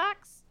Jefferson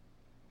socks?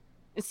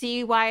 And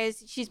see why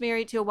she's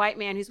married to a white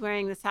man who's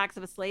wearing the socks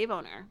of a slave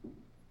owner.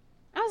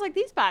 I was like,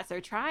 these bots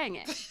are trying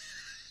it.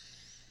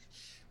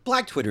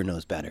 Black Twitter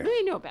knows better.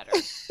 They know better.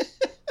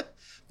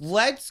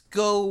 Let's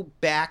go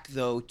back,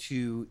 though,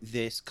 to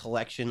this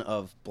collection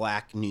of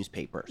Black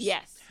newspapers.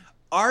 Yes.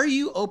 Are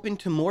you open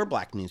to more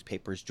Black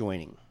newspapers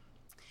joining?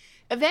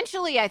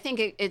 Eventually, I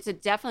think it's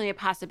definitely a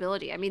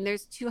possibility. I mean,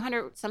 there's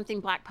 200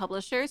 something Black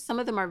publishers. Some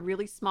of them are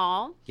really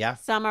small. Yeah.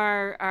 Some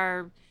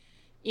are,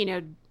 you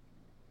know,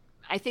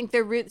 I think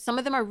some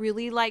of them are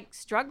really like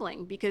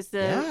struggling because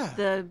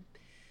the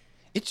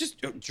It's just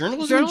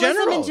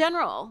journalism in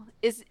general.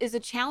 is a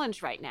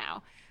challenge right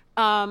now.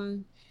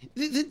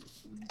 The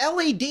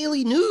LA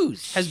Daily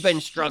News has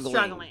been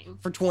struggling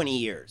for 20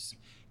 years.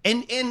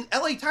 And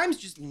LA Times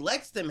just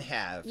lets them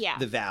have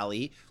the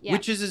Valley,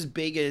 which is as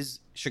big as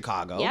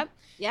Chicago.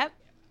 Yep.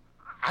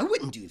 I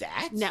wouldn't do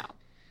that. No.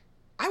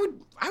 I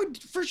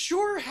would for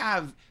sure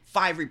have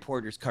 5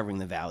 reporters covering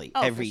the Valley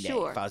every day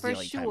if I was the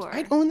LA Times.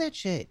 I'd own that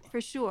shit. For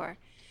sure.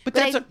 But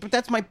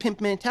that's my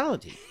pimp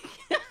mentality.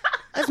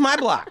 That's my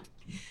block.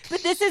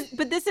 But this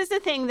is the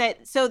thing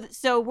that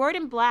so Word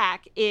in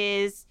Black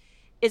is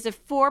a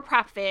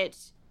for-profit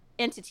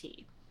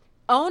entity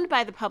owned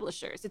by the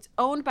publishers. It's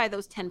owned by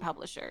those 10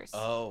 publishers.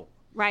 Oh.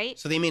 Right?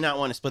 So they may not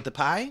want to split the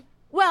pie?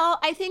 Well,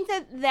 I think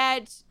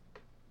that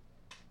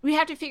we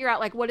have to figure out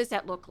like what does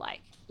that look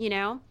like, you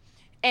know?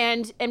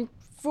 And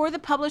for the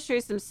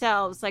publishers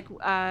themselves, like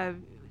I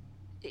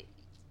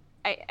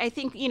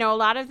think, you know, a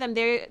lot of them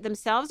they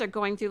themselves are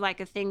going through like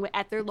a thing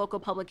at their local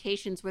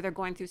publications where they're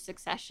going through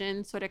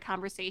succession sort of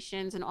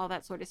conversations and all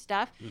that sort of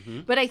stuff.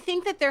 Mm-hmm. But I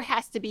think that there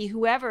has to be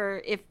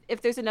whoever,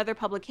 if there's another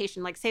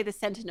publication, like say the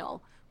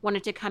Sentinel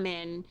wanted to come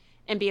in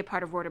and be a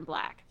part of Word in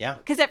Black. Yeah.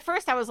 Because at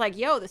first I was like,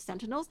 yo, the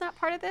Sentinel's not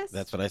part of this.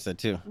 That's what I said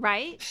too.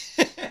 Right?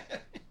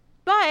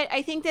 But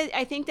I think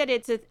that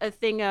it's a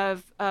thing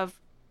of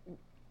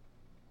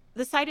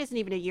the site isn't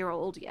even a year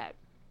old yet.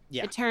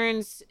 Yeah. It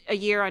turns a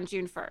year on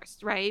June 1st,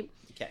 right?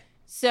 Okay.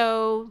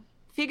 So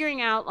figuring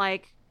out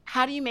like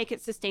how do you make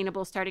it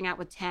sustainable starting out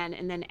with 10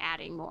 and then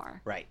adding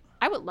more? Right.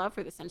 I would love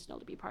for the Sentinel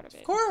to be part of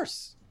it. Of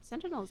course.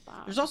 Sentinel's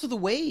bomb. There's also the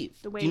Wave.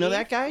 The Wave. Do you know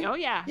that guy? Oh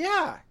yeah.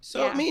 Yeah.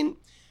 So Yeah. I mean,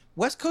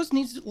 West Coast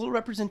needs a little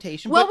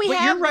representation, Well, but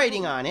you're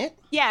writing on it.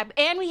 Yeah,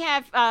 and we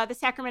have the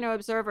Sacramento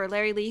Observer,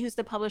 Larry Lee, who's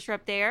the publisher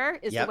up there,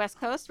 is the West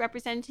Coast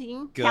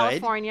representing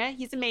California.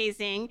 He's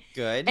amazing.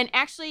 Good. And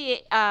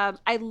actually,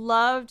 I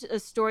loved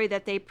a story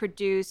that they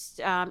produced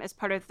as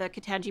part of the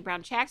Ketanji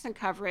Brown Jackson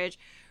coverage,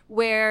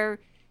 where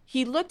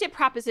he looked at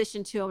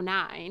Proposition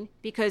 209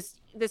 because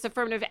this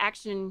affirmative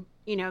action,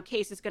 you know,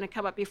 case is going to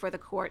come up before the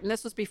court. And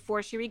this was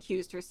before she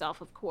recused herself,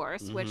 of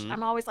course, which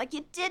I'm always like,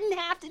 you didn't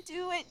have to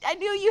do it. I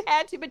knew you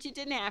had to, but you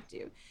didn't have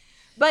to.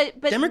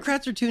 But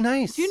Democrats are too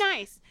nice. Too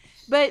nice.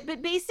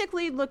 But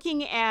basically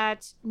looking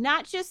at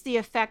not just the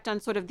effect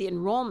on sort of the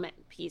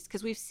enrollment piece,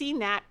 because we've seen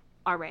that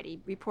already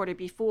reported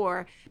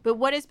before, but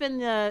what has been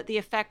the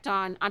effect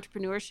on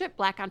entrepreneurship,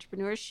 Black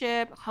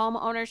entrepreneurship, home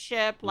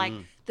ownership, like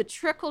the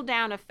trickle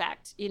down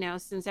effect, you know,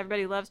 since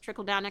everybody loves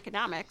trickle down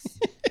economics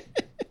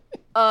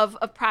of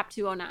Prop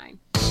 209.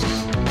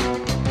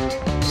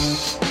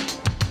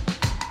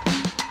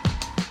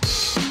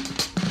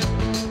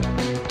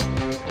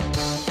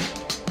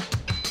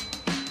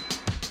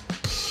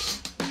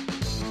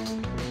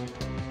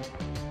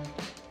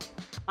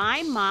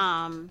 My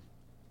mom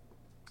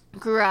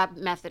grew up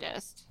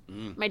Methodist.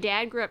 My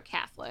dad grew up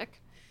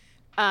Catholic.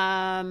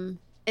 And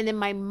then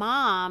my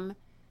mom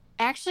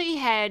actually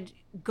had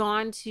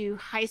gone to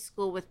high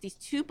school with these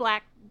 2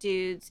 Black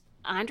dudes,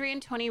 Andre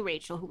and Tony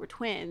Rachel, who were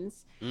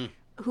twins,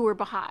 who were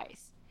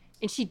Baha'is.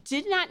 And she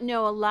did not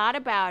know a lot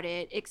about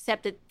it,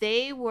 except that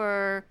they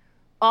were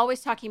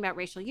always talking about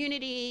racial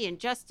unity and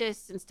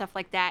justice and stuff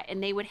like that.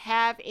 And they would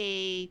have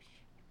a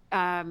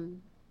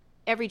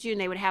every June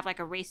they would have like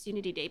a Race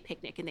Unity Day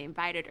picnic, and they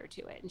invited her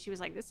to it. And she was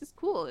like, "This is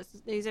cool.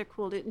 These are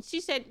cool." And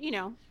she said,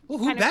 well,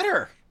 who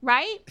better?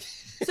 Right?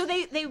 So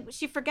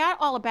she forgot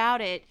all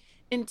about it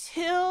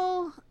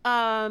until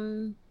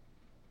her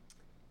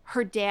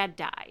dad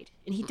died,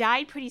 and he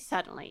died pretty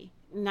suddenly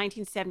in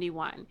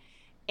 1971.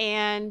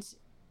 And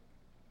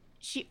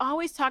she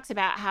always talks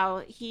about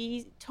how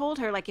he told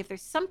her, like, if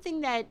there's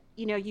something that,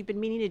 you've been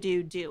meaning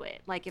to do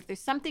it. Like, if there's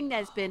something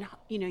that's been,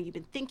 you've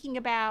been thinking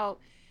about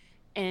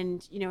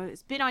and,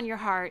 it's been on your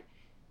heart,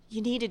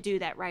 you need to do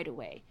that right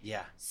away.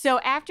 Yeah. So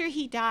after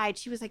he died,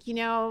 she was like,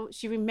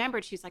 she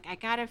remembered, she was like, I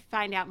got to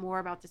find out more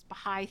about this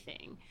Baha'i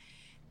thing.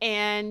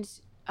 And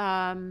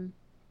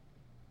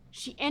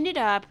she ended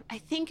up, I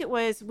think it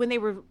was when they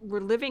were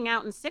living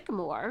out in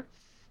Sycamore.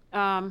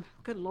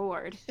 Good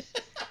Lord.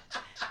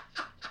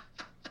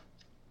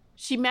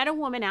 She met a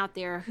woman out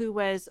there who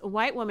was a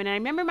white woman. And I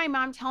remember my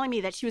mom telling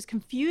me that she was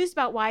confused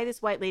about why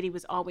this white lady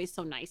was always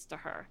so nice to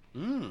her.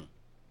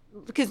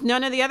 Because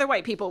none of the other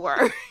white people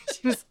were.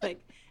 She was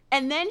like,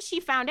 and then she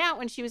found out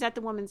when she was at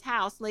the woman's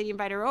house, the lady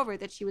invited her over,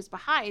 that she was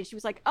Baha'i. And she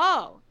was like,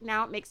 oh,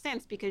 now it makes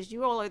sense because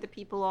you all are the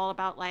people all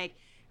about like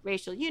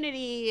racial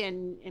unity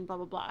and blah,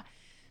 blah, blah.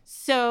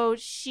 So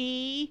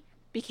she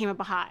became a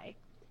Baha'i.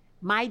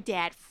 My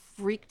dad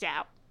freaked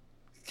out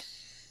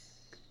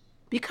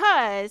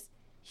because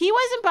he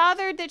wasn't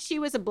bothered that she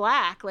was a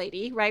black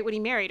lady, right? When he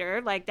married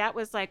her, like that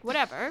was like,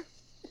 whatever.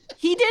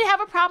 He did have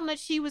a problem that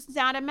she was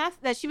not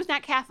that she was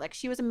not Catholic.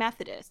 She was a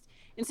Methodist.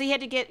 And so he had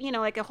to get,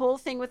 like a whole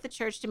thing with the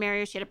church to marry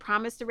her. She had a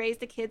promise to raise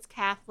the kids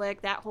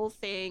Catholic, that whole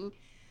thing.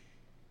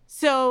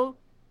 So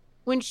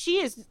when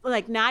she is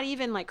like not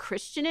even like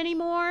Christian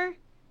anymore,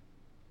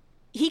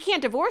 he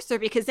can't divorce her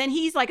because then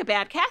he's like a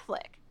bad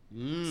Catholic.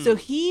 So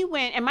he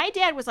went, and my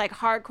dad was like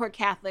hardcore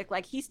Catholic.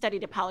 Like he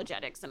studied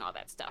apologetics and all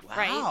that stuff,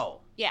 right? Wow.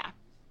 Yeah.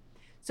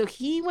 So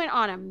he went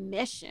on a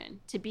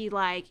mission to be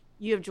like,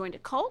 you have joined a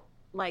cult.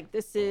 Like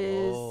this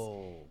is,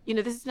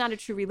 this is not a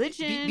true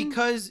religion.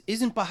 Because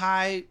isn't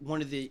Baha'i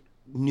one of the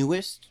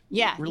newest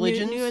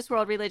religions? Newest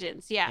world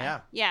religions.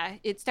 Yeah.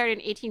 It started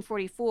in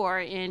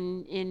 1844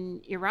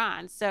 in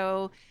Iran.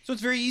 So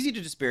it's very easy to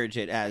disparage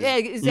it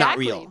as not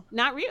real.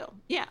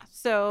 Yeah.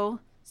 So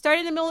started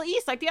in the Middle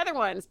East like the other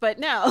ones, but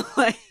no,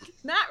 like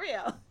not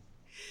real.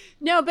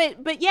 No,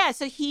 but yeah,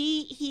 so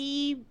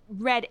he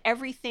read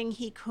everything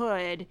he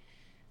could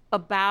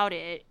about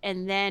it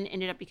and then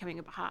ended up becoming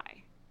a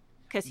Baha'i.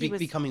 Because he was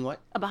becoming what?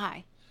 A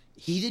Baha'i.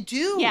 He did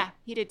too. Yeah,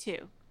 he did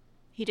too.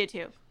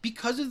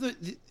 Because of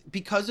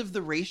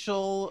the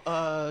racial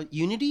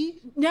unity?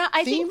 No,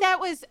 I think that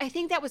was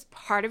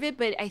part of it,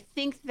 but I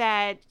think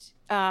that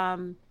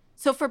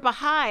so for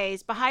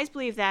Baha'is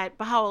believe that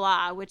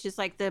Baha'u'llah, which is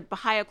like the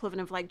Baha'i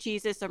equivalent of like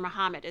Jesus or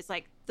Muhammad, is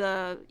like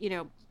the,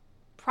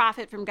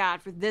 prophet from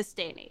God for this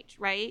day and age,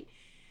 right?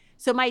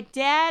 So my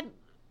dad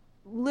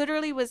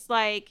literally was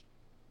like,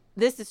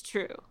 this is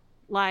true.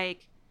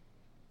 Like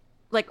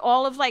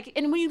all of like,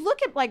 and when you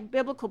look at like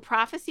biblical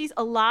prophecies,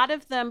 a lot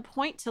of them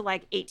point to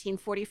like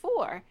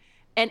 1844.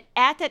 And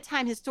at that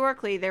time,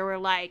 historically, there were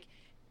like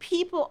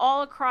people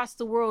all across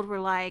the world were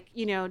like,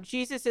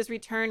 Jesus is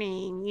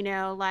returning,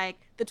 like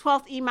the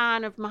 12th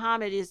Imam of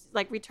Muhammad is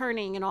like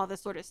returning and all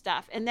this sort of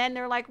stuff. And then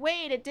they're like,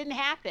 wait, it didn't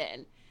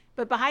happen.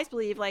 But Baha'is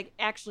believe like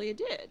actually it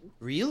did.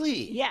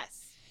 Really?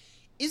 Yes.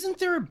 Isn't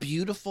there a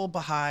beautiful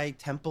Baha'i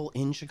temple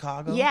in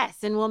Chicago?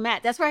 Yes, in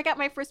Wilmette. That's where I got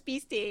my first bee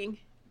sting.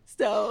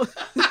 So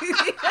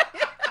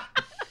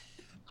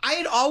I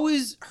had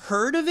always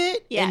heard of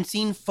it and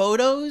seen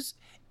photos,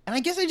 and I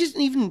guess I just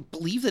didn't even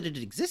believe that it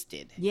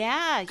existed.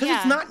 Yeah, because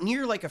it's not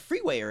near like a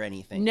freeway or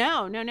anything.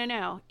 No.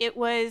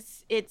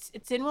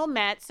 It's in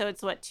Wilmette, so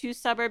it's 2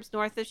 suburbs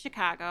north of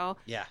Chicago.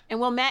 Yeah, and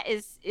Wilmette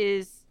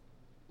is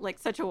like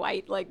such a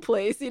white like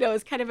place.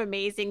 It's kind of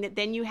amazing that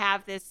then you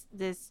have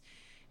this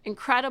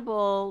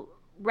incredible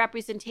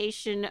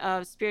representation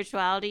of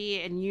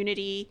spirituality and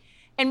unity.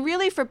 And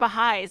really for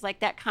Baha'is,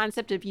 like that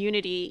concept of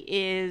unity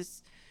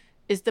is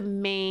the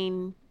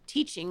main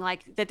teaching,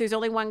 like that there's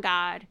only one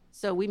God.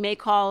 So we may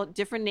call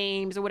different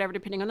names or whatever,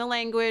 depending on the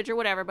language or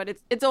whatever, but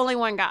it's only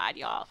one God,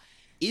 y'all.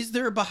 Is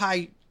there a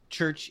Baha'i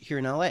church here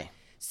in LA?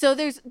 So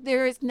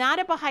there is not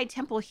a Baha'i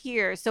temple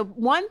here. So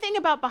one thing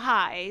about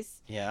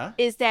Baha'is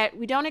is that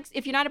we don't,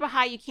 if you're not a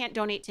Baha'i, you can't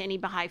donate to any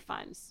Baha'i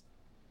funds.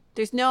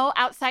 There's no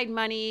outside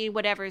money,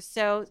 whatever.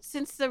 So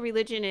since the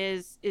religion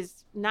is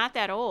not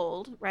that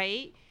old,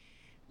 right?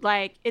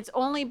 Like it's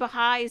only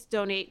Baha'is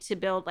donate to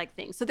build like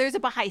things. So there's a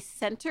Baha'i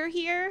center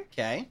here.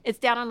 Okay. It's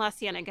down on La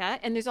Cienega.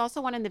 And there's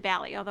also one in the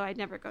valley, although I'd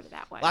never go to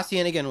that one. La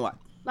Cienega and what?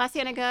 La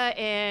Cienega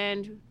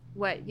and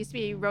what used to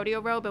be Rodeo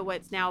Road, but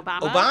what's now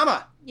Obama.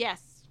 Obama.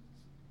 Yes.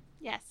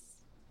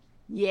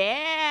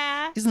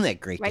 Yeah. Isn't that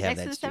great right to have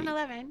next that to the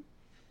 7-Eleven.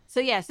 So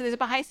yeah, so there's a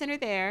Baha'i center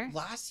there.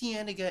 La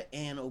Cienega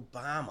and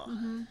Obama.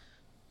 Mm-hmm.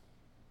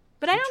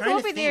 But I don't go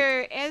over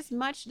there as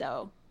much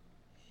though.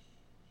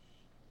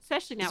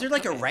 Especially now. Is there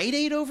like a Rite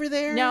Aid over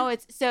there? No,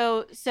 it's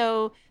so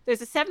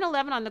there's a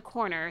 7-Eleven on the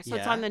corner. So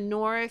it's on the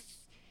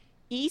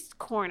northeast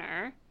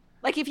corner.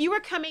 Like if you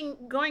were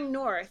going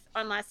north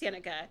on La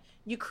Cienega,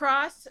 you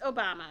cross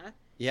Obama.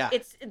 Yeah.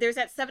 There's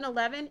that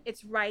 7-Eleven.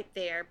 It's right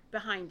there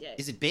behind it.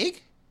 Is it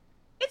big?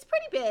 It's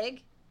pretty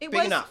big.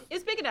 Big enough.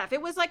 It's big enough.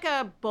 It was like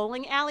a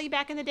bowling alley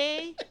back in the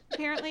day,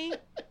 apparently.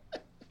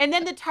 And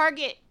then the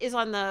Target is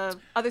on the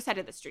other side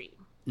of the street.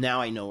 Now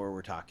I know where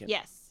we're talking.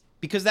 Yes.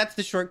 Because that's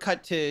the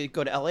shortcut to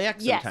go to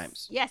LAX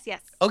sometimes. Yes.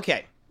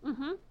 Okay.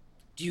 Mm-hmm.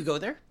 Do you go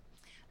there?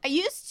 I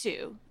used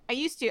to.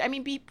 I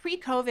mean,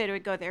 pre-COVID, I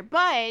would go there,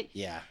 but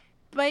Yeah.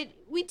 But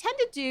we tend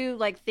to do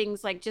like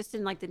things like just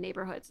in like the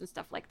neighborhoods and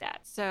stuff like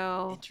that.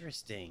 So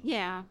interesting.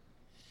 Yeah.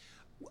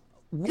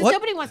 Because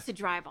nobody wants to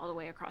drive all the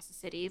way across the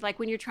city. Like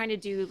when you're trying to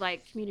do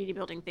like community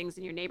building things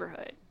in your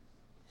neighborhood.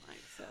 Like,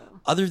 so.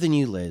 Other than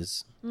you,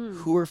 Liz,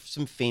 who are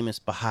some famous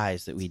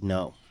Baha'is that we'd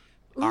know?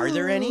 Ooh, are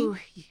there any?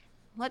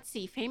 Let's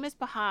see. Famous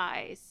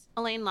Baha'is.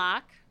 Elaine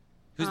Locke.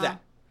 Who's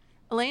that?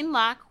 Elaine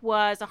Locke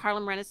was a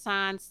Harlem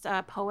Renaissance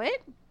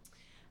poet.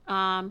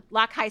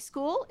 Locke High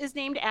School is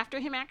named after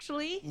him,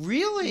 actually.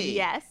 Really?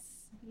 Yes.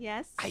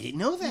 I didn't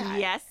know that.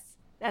 Yes.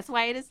 That's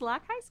why it is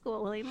Locke High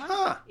School, Elaine Locke.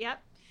 Huh.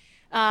 Yep.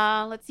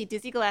 Let's see.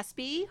 Dizzy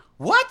Gillespie.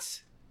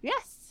 What?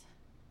 Yes.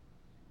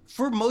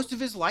 For most of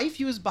his life,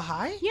 he was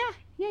Baha'i?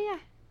 Yeah.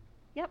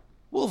 Yep.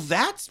 Well,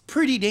 that's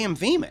pretty damn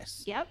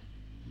famous. Yep.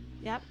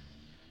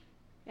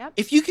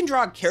 If you can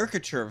draw a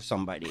caricature of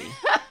somebody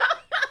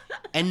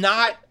and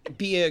not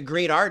be a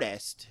great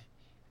artist,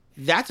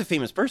 that's a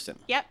famous person.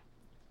 Yep.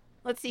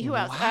 Let's see who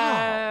else.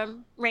 Wow.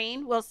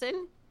 Rainn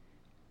Wilson.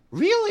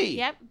 Really?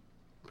 Yep.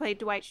 Played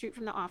Dwight Schrute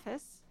from The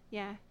Office.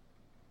 Yeah.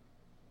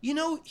 You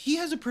know, he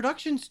has a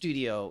production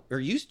studio, or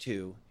used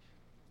to,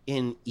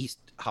 in East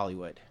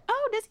Hollywood.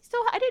 Oh, does he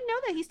still? I didn't know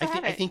that he still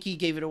had it. I think he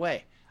gave it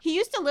away. He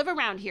used to live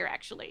around here,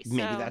 actually. So.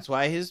 Maybe that's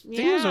why his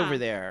thing was over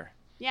there.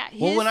 Yeah.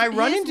 Well, when I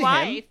run into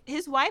him...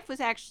 His wife was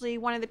actually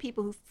one of the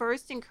people who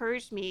first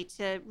encouraged me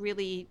to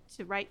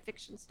write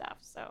fiction stuff,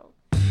 so...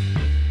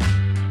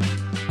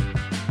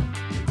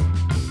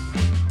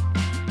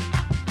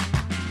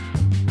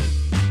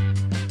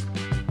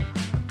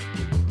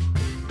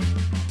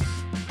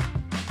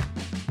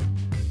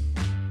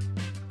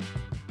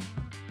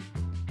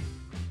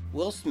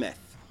 Will Smith.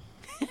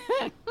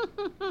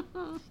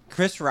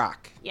 Chris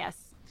Rock. Yes.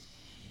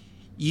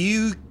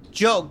 You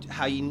joked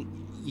how you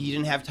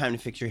didn't have time to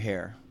fix your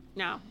hair.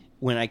 No.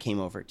 When I came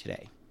over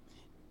today.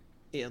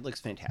 It looks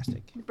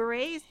fantastic.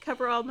 Berets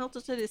cover all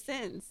multitude of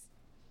sins.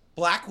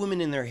 Black women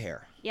in their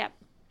hair. Yep.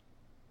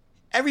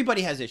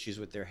 Everybody has issues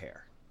with their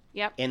hair.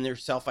 Yep. And their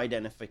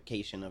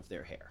self-identification of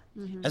their hair.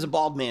 Mm-hmm. As a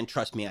bald man,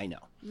 trust me, I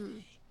know.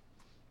 Mm.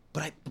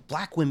 But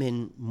black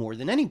women more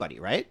than anybody,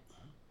 right?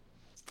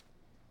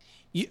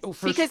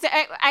 Because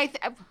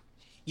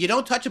you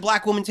don't touch a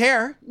black woman's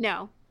hair.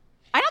 No,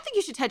 I don't think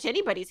you should touch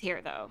anybody's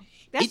hair, though.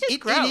 That's just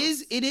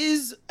gross. It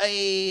is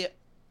a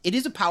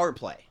power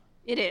play.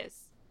 It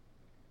is.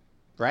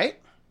 Right?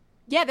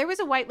 Yeah, there was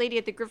a white lady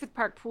at the Griffith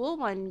Park pool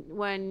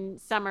one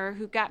summer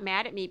who got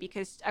mad at me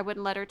because I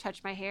wouldn't let her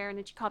touch my hair, and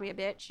then she called me a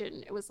bitch,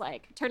 and it was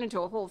like turned into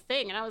a whole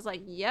thing, and I was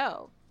like,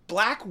 "Yo."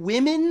 Black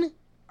women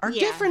are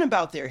different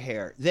about their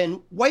hair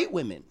than white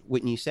women,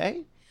 wouldn't you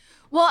say?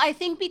 Well, I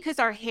think because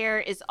our hair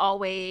is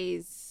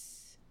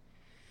always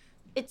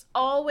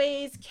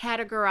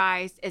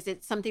categorized as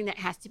it's something that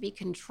has to be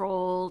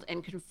controlled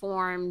and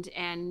conformed.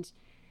 And,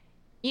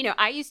 you know,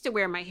 I used to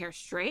wear my hair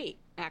straight,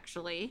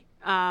 actually.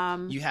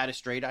 You had a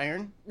straight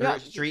iron? Or No. a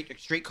straight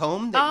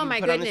comb that you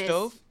put on the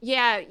stove?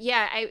 Yeah.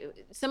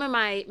 Some of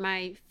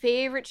my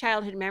favorite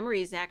childhood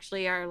memories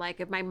actually are like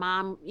of my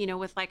mom, you know,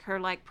 with like her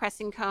like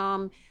pressing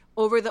comb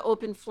over the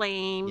open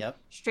flame,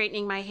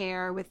 straightening my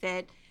hair with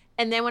it.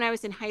 And then when I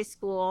was in high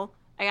school,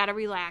 I got a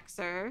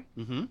relaxer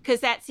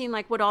because that seemed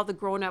like what all the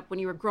when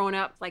you were grown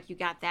up, like you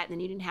got that and then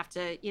you didn't have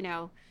to, you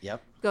know,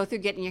 go through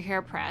getting your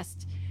hair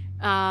pressed.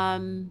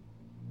 Did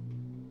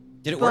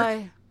it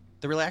work?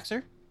 The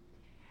relaxer?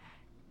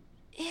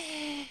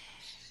 It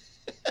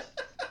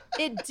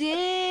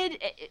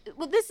did.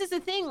 Well, this is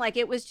the thing. Like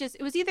it was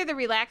either the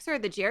relaxer or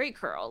the Jerry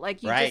curl.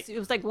 Like it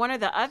was like one or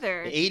the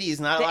other. The 80s,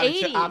 not a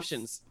lot of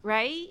options.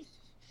 Right?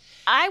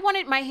 I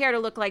wanted my hair to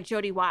look like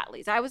Jody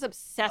Watley's. I was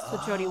obsessed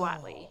with Jody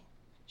Watley.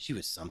 She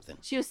was something.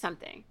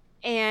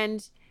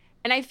 And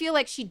I feel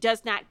like she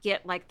does not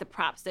get like the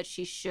props that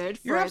she should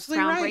for as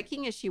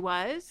groundbreaking as she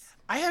was.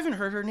 I haven't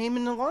heard her name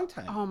in a long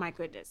time. Oh my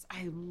goodness.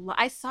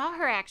 I saw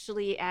her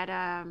actually at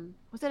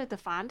was it at the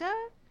Fonda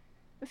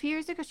a few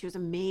years ago? She was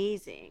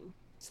amazing.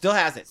 Still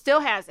has it.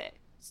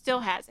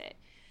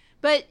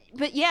 But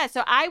yeah,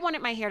 so I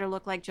wanted my hair to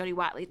look like Jody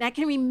Watley. And I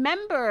can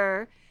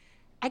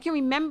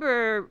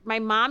remember my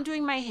mom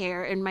doing my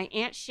hair, and my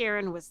Aunt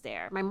Sharon was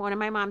there, one of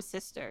my mom's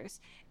sisters.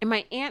 And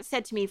my aunt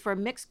said to me, for a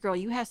mixed girl,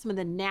 you have some of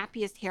the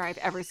nappiest hair I've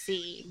ever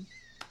seen.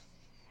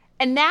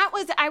 And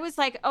I was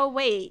like, oh,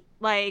 wait,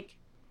 like,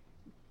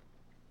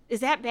 is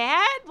that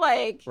bad?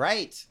 Like,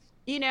 right.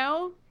 You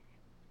know?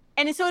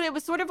 And so it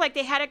was sort of like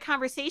they had a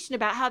conversation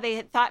about how they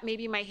had thought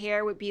maybe my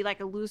hair would be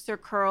like a looser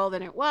curl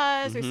than it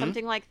was or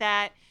something like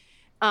that.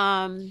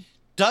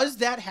 Does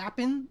that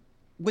happen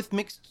with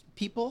mixed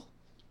people?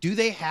 Do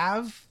they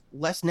have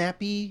less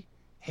nappy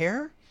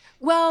hair?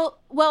 Well,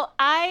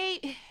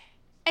 I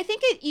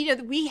think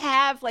we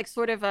have like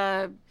sort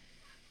of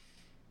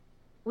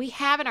we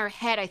have in our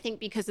head, I think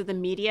because of the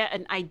media,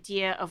 an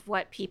idea of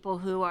what people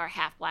who are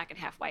half black and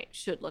half white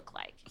should look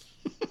like.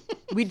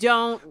 We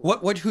don't.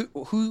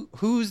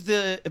 Who's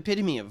the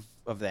epitome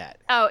of that?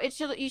 Oh,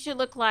 you should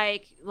look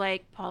like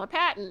Paula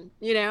Patton,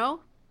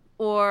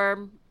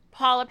 or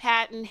Paula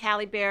Patton,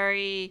 Halle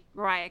Berry,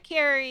 Mariah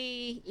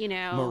Carey,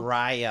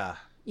 Mariah.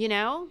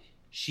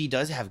 She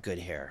does have good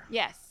hair.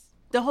 Yes.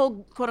 The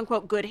whole quote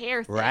unquote good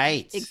hair thing.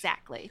 Right.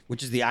 Exactly.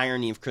 Which is the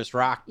irony of Chris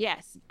Rock.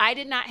 Yes. I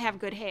did not have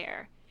good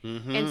hair.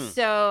 Mm-hmm. And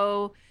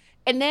so,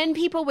 and then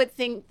people would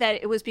think that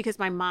it was because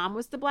my mom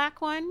was the black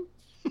one.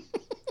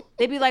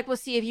 They'd be like, well,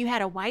 see, if you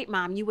had a white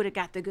mom, you would have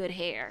got the good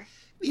hair.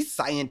 These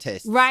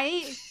scientists.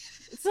 Right?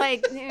 It's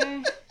like,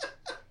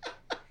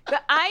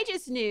 But I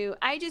just knew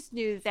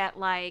that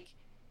like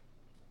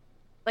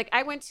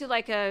I went to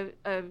like a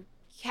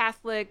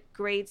Catholic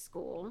grade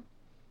school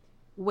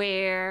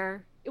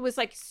where it was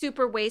like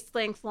super waist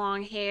length,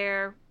 long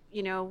hair,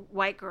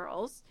 white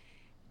girls.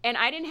 And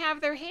I didn't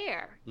have their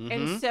hair. Mm-hmm.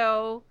 And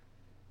so,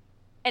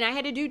 and I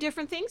had to do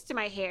different things to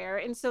my hair.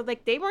 And so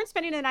like they weren't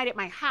spending the night at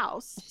my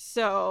house.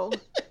 So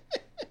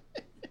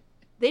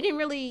they didn't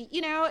really,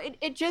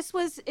 it just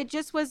was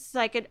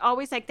like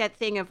always like that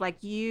thing of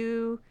like,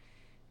 that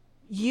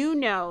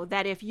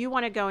if you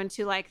want to go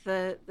into like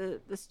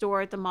the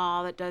store at the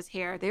mall that does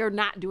hair, they're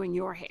not doing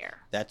your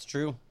hair. That's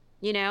true.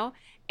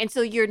 And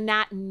so you're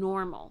not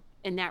normal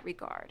in that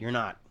regard. You're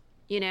not.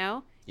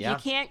 Yeah. You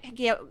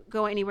can't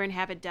go anywhere and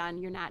have it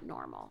done. You're not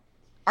normal.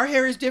 Our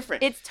hair is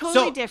different. It's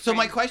totally different. So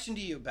my question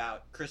to you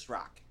about Chris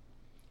Rock,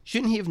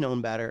 shouldn't he have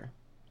known better?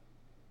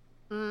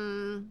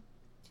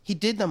 He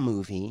did the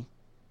movie.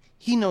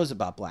 He knows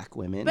about black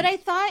women. But I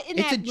thought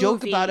it's a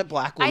joke about a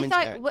black woman's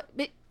hair.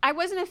 I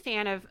wasn't a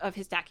fan of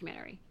his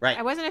documentary. Right.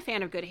 I wasn't a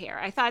fan of good hair.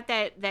 I thought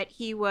that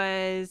he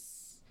was...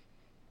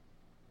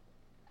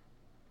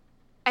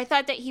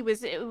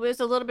 it was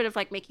a little bit of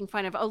like making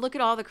fun of, oh, look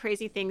at all the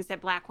crazy things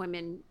that black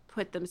women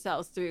put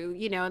themselves through,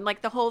 and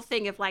like the whole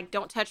thing of like,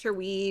 don't touch your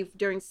weave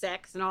during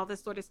sex and all this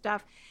sort of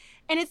stuff.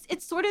 And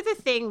it's sort of the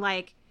thing,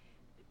 like,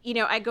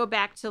 I go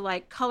back to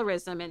like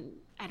colorism and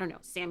I don't know,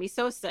 Sammy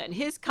Sosa and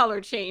his color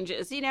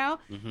changes,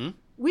 Mm-hmm.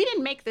 We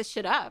didn't make this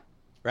shit up.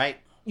 Right.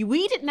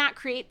 We did not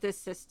create this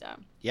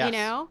system, yes.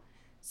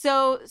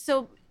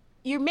 So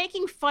you're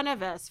making fun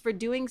of us for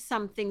doing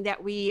something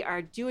that we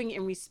are doing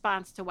in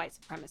response to white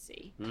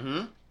supremacy.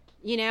 Mm-hmm.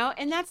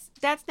 And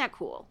that's not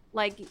cool.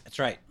 Like, that's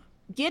right.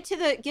 Get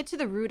to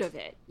the root of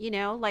it.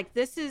 Like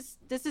this is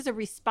a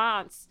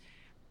response,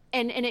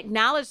 and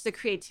acknowledge the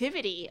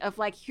creativity of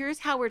like, here's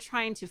how we're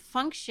trying to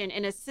function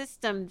in a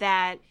system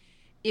that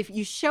if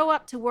you show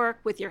up to work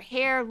with your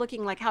hair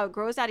looking like how it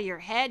grows out of your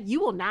head, you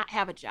will not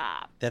have a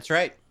job. That's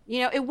right.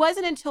 It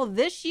wasn't until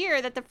this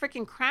year that the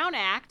freaking Crown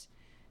Act,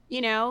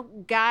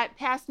 got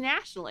passed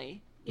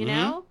nationally,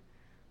 Mm-hmm.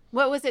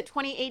 What was it,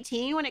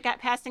 2018 when it got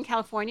passed in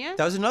California?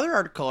 That was another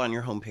article on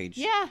your homepage.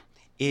 Yeah.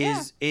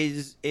 Is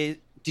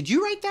did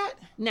you write that?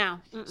 No.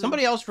 Mm-mm.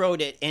 Somebody else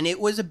wrote it, and it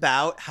was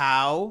about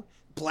how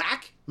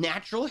black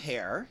natural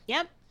hair.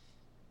 Yep.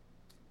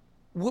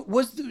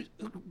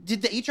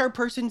 Did the HR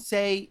person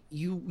say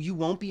you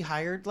won't be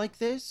hired like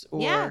this?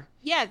 Or?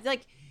 Yeah.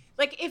 Like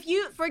if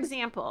you, for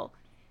example,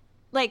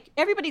 like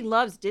everybody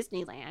loves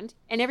Disneyland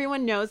and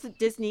everyone knows that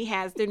Disney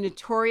has their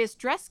notorious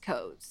dress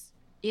codes,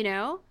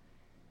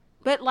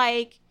 but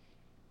like,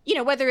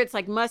 whether it's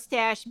like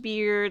mustache,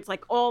 beards,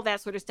 like all that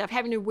sort of stuff,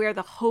 having to wear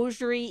the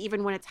hosiery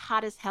even when it's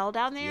hot as hell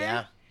down there.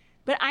 Yeah.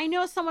 But I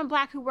know someone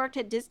black who worked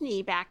at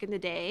Disney back in the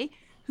day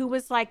who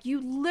was like,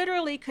 you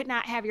literally could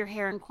not have your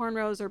hair in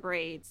cornrows or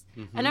braids.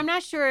 Mm-hmm. And I'm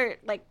not sure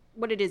like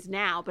what it is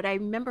now, but I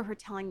remember her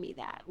telling me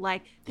that,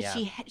 like, that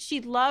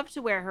she loved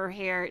to wear her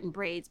hair in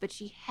braids, but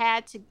she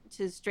had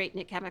to straighten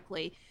it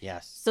chemically.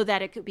 Yes. So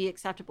that it could be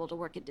acceptable to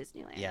work at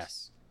Disneyland.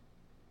 Yes.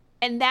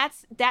 And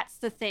that's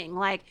the thing.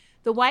 Like,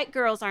 the white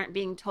girls aren't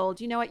being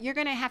told, you know what, you're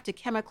going to have to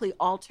chemically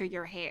alter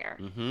your hair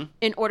mm-hmm.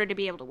 in order to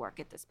be able to work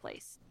at this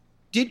place.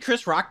 Did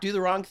Chris Rock do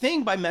the wrong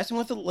thing by messing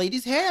with the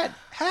lady's head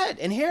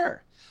and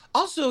hair?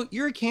 Also,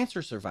 you're a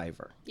cancer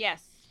survivor.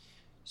 Yes.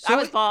 So I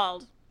was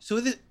bald. So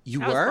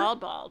you I were? was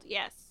bald,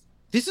 yes.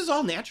 This is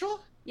all natural?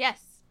 Yes.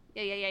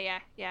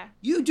 Yeah.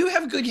 You do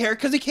have good hair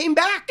because it came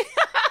back.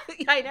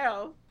 I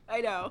know.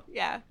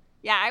 Yeah.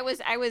 Yeah, I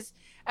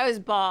was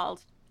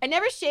bald. I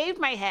never shaved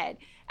my head.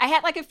 I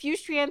had like a few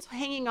strands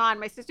hanging on.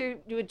 My sister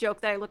would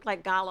joke that I looked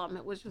like Gollum.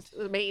 It was just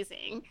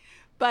amazing.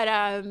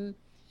 But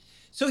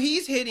so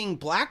he's hitting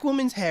black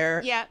woman's hair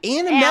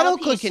and a alopecia.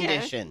 medical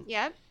condition.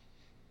 Yep.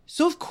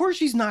 So of course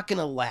she's not going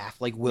to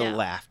laugh like Will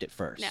laughed at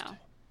first. No.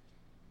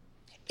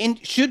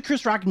 And should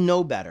Chris Rock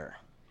know better?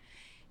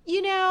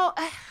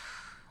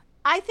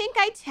 I think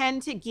I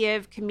tend to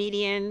give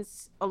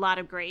comedians a lot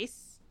of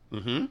grace.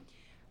 Mm-hmm.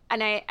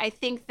 And I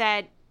think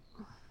that,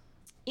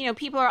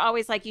 people are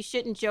always like, you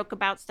shouldn't joke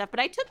about stuff. But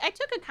I took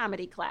a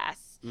comedy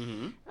class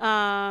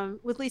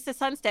with Lisa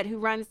Sunstead, who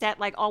runs that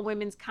like all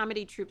women's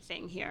comedy troupe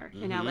thing here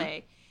in LA.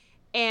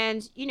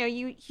 And, you know,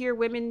 you hear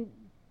women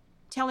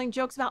telling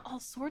jokes about all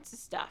sorts of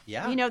stuff.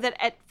 Yeah. You know, that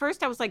at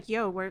first I was like,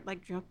 yo, we're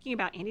like joking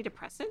about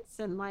antidepressants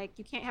and like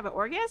you can't have an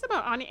orgasm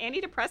on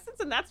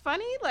antidepressants and that's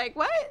funny? Like,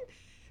 what?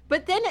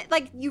 But then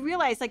like you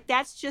realize like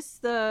that's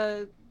just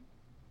the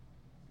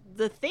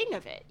thing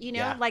of it, you know?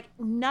 Yeah. Like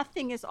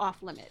nothing is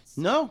off limits.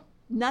 No.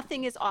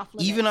 Nothing is off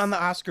limits. Even on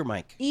the Oscar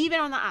mic. Even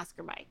on the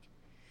Oscar mic.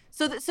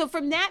 So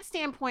from that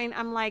standpoint,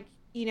 I'm like,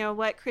 you know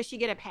what, Chris, you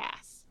get a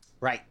pass.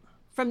 Right.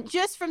 From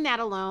that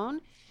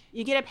alone,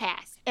 you get a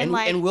pass. And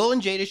like, and Will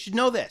and Jada should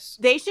know this.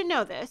 They should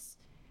know this.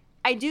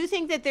 I do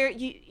think that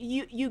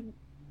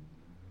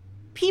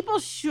people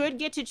should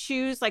get to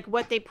choose like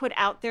what they put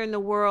out there in the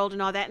world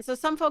and all that. And so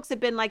some folks have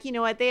been like, you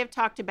know what, they have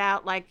talked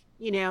about like,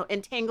 you know,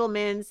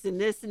 entanglements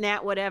and this and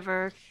that,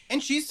 whatever.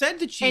 And she said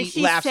that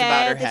she laughs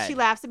about her head. She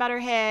laughs about her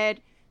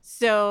head.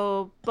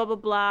 So blah, blah,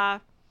 blah.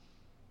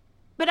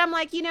 But I'm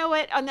like, you know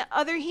what? On the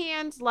other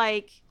hand,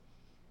 like,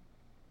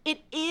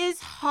 it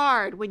is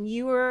hard when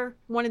you are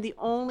one of the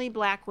only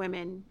Black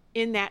women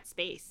in that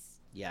space.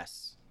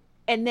 Yes.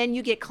 And then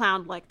you get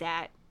clowned like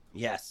that.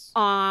 Yes.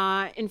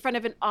 In front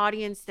of an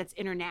audience that's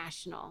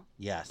international.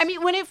 Yes. I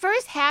mean, when it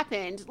first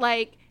happened,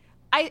 like,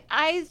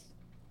 I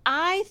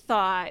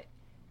thought,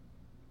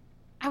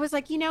 I was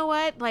like, you know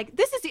what? Like,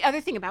 this is the other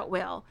thing about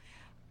Will.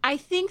 I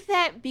think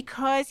that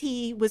because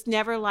he was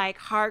never like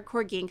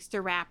hardcore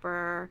gangster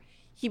rapper,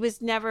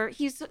 he's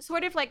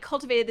sort of like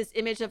cultivated this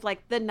image of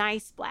like the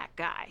nice Black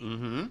guy.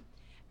 Mm-hmm.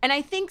 And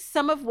I think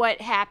some of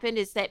what happened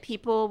is that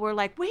people were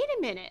like, wait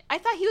a minute, I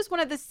thought he was one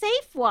of the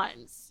safe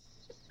ones.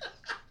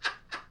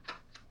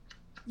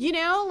 You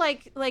know,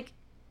 like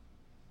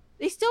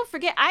they still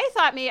forget. I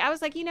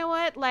was like, you know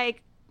what?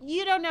 Like,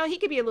 you don't know. He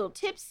could be a little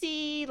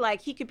tipsy.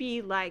 Like, he could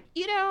be like,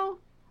 you know,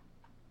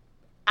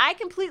 I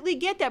completely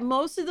get that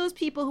most of those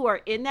people who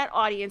are in that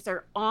audience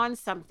are on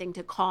something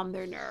to calm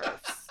their nerves.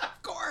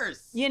 Of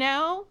course. You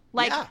know,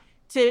 like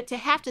to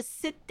have to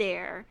sit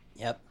there.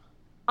 Yep.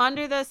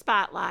 Under the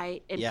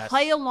spotlight and Yes.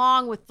 play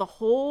along with the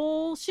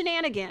whole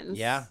shenanigans.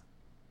 Yeah.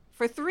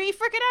 For 3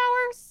 freaking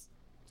hours?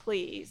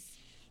 Please.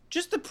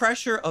 Just the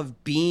pressure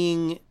of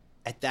being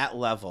at that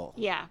level.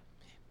 Yeah.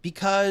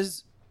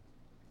 Because,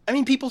 I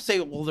mean, people say,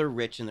 well, they're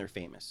rich and they're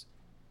famous.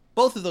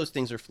 Both of those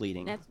things are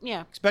fleeting.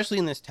 Yeah. Especially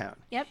in this town.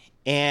 Yep.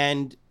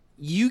 And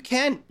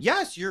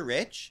yes, you're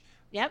rich.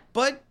 Yep.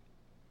 But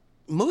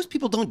most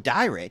people don't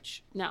die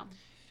rich. No.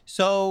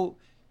 So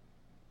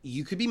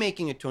you could be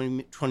making a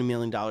 $20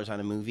 million on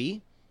a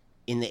movie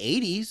in the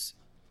 80s.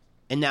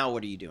 And now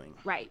what are you doing?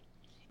 Right.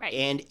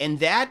 Right. And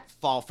that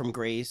fall from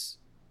grace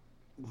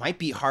might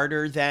be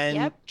harder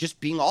than just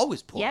being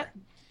always poor. Yep.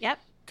 Yep.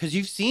 Because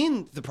you've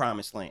seen the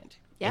promised land.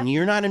 Yep. And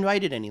you're not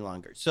invited any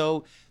longer.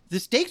 So the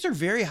stakes are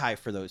very high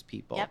for those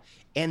people. Yep.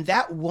 And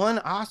that one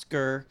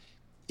Oscar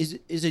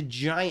is a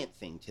giant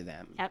thing to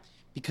them. Yep.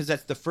 Because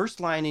that's the first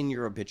line in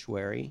your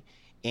obituary.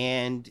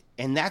 And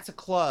that's a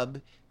club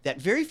that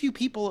very few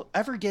people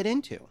ever get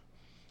into.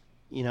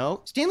 You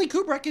know, Stanley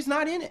Kubrick is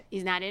not in it.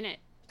 He's not in it.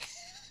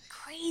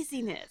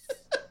 Craziness.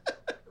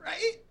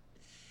 Right?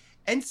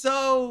 And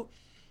so,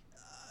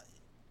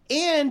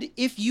 and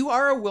if you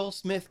are a Will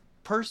Smith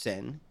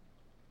person,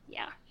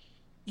 Yeah.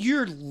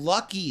 you're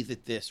lucky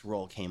that this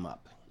role came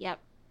up. Yep.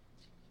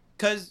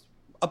 Because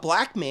a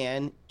Black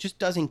man just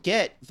doesn't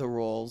get the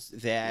roles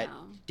that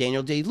No.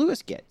 Daniel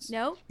Day-Lewis gets.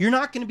 No. You're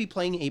not going to be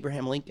playing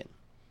Abraham Lincoln.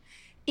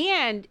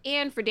 And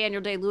for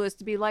Daniel Day-Lewis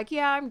to be like,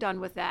 yeah, I'm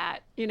done with that,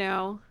 you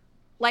know,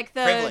 like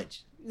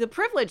the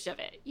privilege of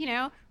it, you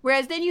know,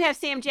 whereas then you have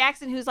Sam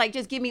Jackson, who's like,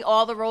 just give me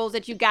all the roles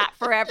that you got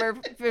forever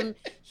from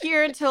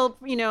here until,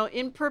 you know,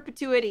 in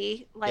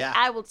perpetuity. Like,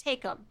 I will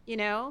take them, you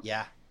know?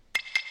 Yeah.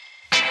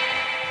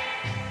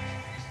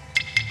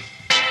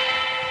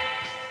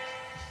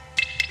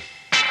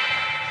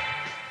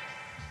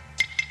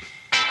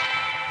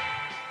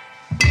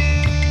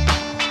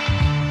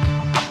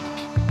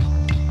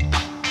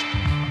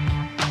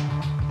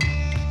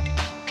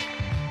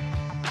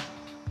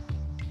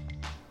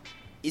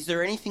 Is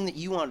there anything that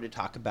you wanted to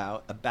talk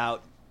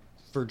about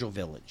Virgil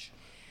Village?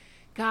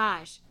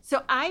 Gosh.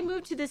 So I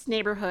moved to this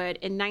neighborhood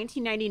in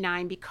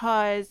 1999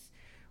 because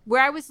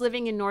where I was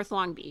living in North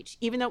Long Beach,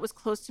 even though it was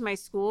close to my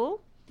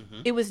school,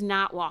 it was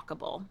not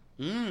walkable.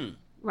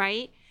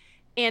 Right?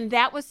 And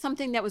that was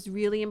something that was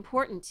really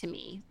important to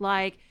me.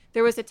 Like,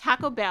 there was a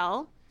Taco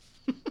Bell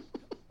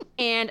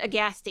and a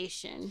gas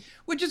station.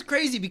 Which is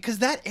crazy because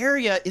that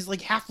area is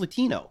like half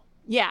Latino.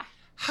 Yeah.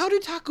 How do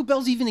Taco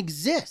Bells even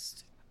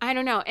exist? I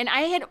don't know. And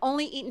I had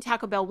only eaten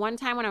Taco Bell one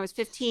time when I was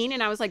 15,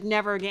 and I was like,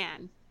 never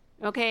again.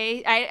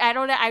 Okay? I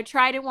don't know. I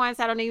tried it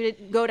once. I don't need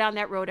to go down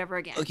that road ever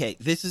again. Okay,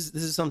 this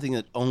is something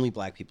that only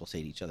Black people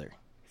say to each other.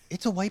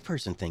 It's a white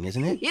person thing,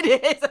 isn't it? It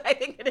is. I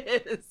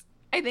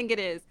think it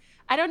is.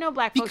 I don't know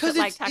Black folks that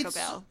like Taco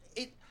Bell.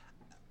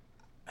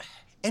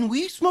 And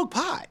we smoke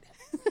pot.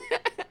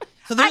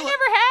 So I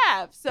never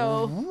have.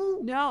 So,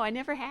 no, I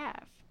never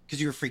have.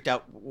 Because you were freaked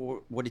out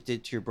what it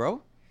did to your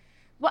bro?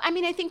 Well, I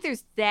mean, I think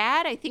there's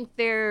that. I think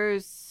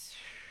there's,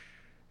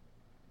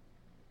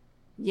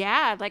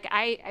 yeah, like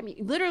I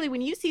mean, literally,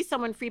 when you see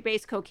someone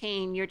freebase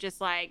cocaine, you're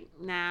just like,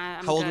 nah,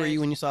 I'm How old good. were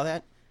you when you saw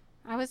that?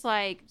 I was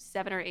like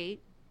 7 or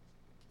 8.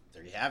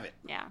 There you have it.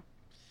 Yeah.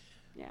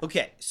 Yeah.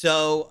 Okay,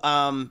 so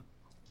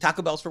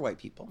Taco Bell's for white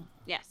people,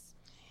 Yes.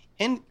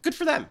 and good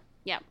for them.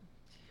 Yeah.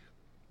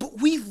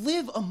 But we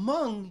live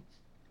among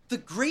the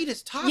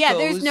greatest tacos. Yeah,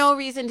 there's no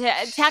reason to.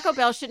 Taco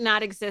Bell should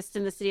not exist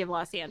in the city of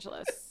Los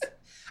Angeles.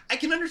 I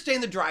can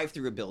understand the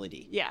drive-through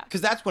ability. Yeah. Because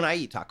that's when I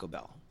eat Taco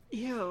Bell.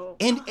 Ew.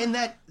 And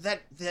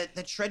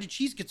that shredded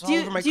cheese gets all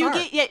over my car.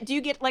 Do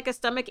you get like a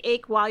stomach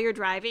ache while you're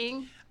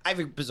driving? I have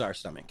a bizarre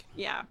stomach.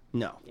 Yeah.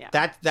 No. Yeah.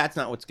 That's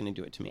not what's going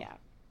to do it to me.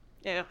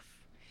 Yeah. Ugh.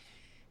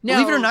 No.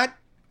 Believe it or not,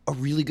 a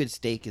really good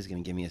steak is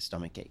going to give me a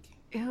stomach ache.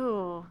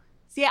 Ew.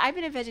 See, I've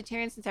been a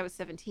vegetarian since I was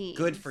 17.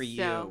 Good for you.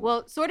 So,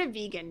 well, sort of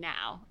vegan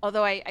now.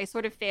 Although I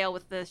sort of fail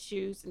with the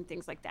shoes and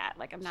things like that.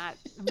 Like I'm not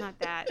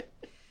that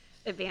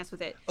advanced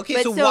with it. Okay,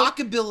 But so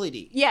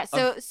walkability. Yeah.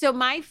 So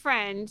my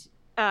friend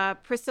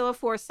Priscilla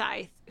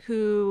Forsyth,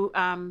 who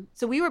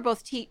so we were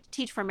both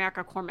Teach for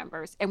America Corps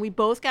members, and we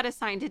both got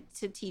assigned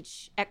to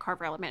teach at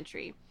Carver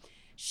Elementary.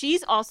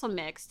 She's also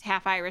mixed,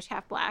 half Irish,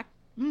 half Black.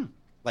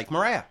 Like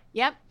Mariah.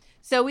 Yep.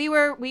 So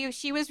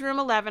she was room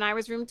 11, I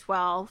was room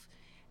 12.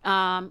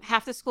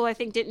 Half the school, I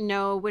think, didn't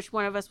know which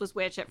one of us was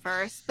which at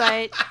first,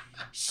 but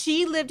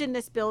she lived in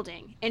this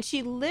building, and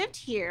she lived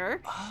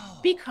here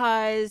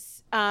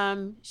because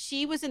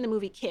she was in the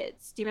movie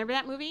Kids. Do you remember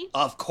that movie?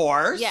 Of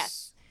course.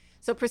 Yes.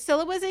 So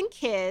Priscilla was in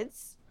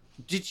Kids.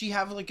 Did she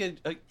have like a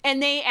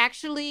And they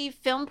actually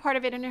filmed part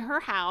of it in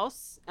her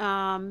house.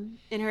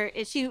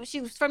 She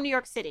was from New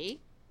York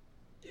City.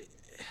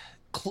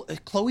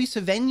 Chloe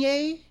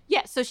Sevigny?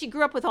 Yeah, so she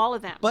grew up with all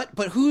of them.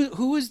 But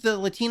who is the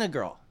Latina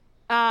girl?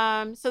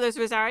 So there's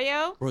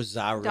Rosario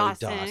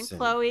Dawson.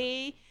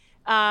 Chloe,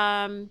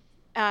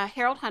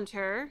 Harold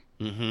Hunter,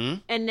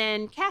 and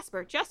then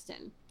Casper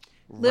Justin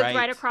lived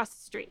right across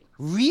the street.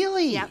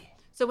 Really? Yeah.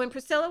 So when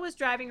Priscilla was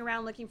driving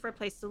around looking for a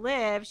place to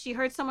live, she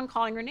heard someone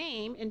calling her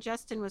name, and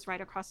Justin was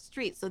right across the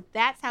street. So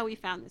that's how we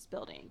found this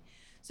building.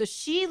 So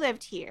she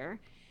lived here.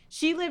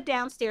 She lived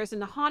downstairs in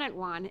the haunted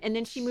one, and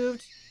then she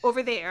moved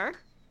over there.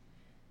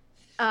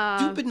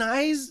 Do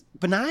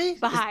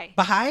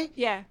Baha'i?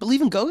 Yeah.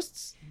 Believe in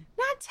ghosts?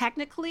 Not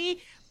technically,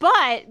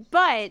 but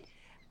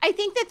I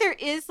think that there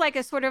is like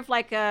a sort of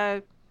like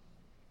a,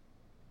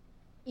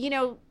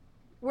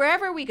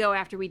 wherever we go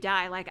after we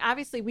die, like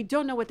obviously we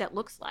don't know what that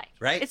looks like.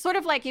 Right. It's sort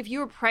of like if you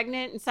were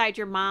pregnant inside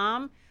your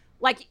mom,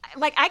 like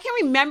I can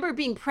remember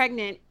being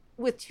pregnant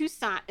with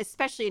Toussaint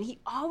especially, and he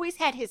always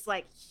had his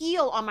like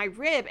heel on my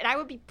rib, and I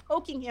would be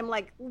poking him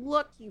like,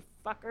 look, you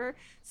fucker,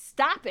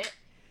 stop it.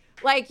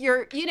 Like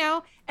you're,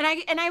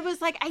 and I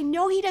was like, I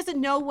know he doesn't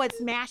know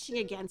what's mashing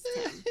against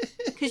him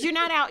because you're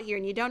not out here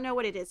and you don't know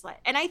what it is like.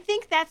 And I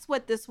think that's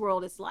what this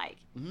world is like.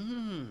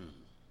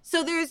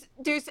 So there's,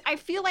 I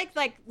feel like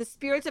the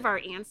spirits of our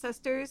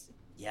ancestors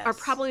are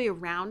probably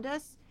around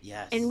us.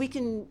 Yes. And we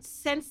can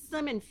sense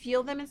them and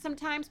feel them, and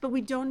sometimes, but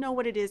we don't know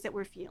what it is that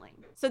we're feeling.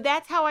 So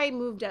that's how I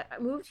moved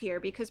here,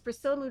 because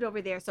Priscilla moved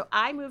over there. So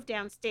I moved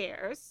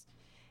downstairs,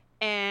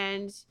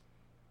 and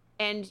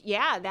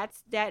yeah,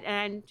 that's that.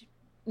 And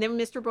then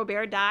Mr.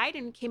 Robert died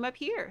and came up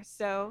here.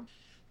 So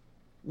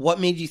what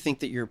made you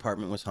think that your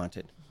apartment was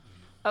haunted?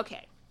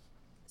 Okay.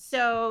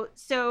 So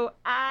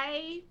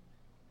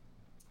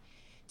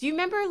do you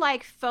remember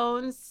like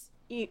phones,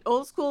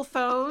 old school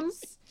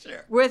phones?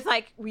 Sure. With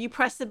like, where you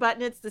press the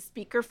button, it's the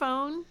speaker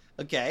phone?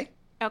 Okay.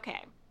 All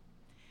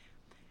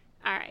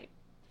right.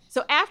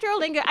 So after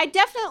Olinga,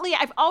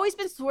 I've always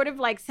been sort of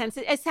like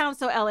sensitive. It sounds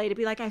so LA to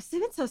be like, I've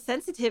been so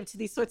sensitive to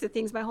these sorts of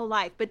things my whole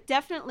life, but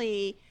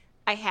definitely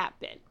I have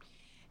been.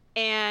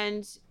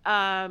 And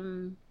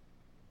after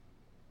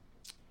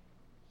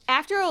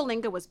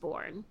Olinga was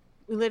born,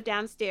 we lived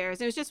downstairs.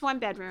 It was just one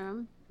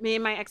bedroom. Me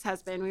and my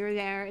ex-husband, we were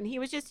there, and he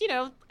was just,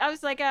 I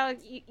was like, oh,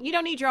 you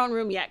don't need your own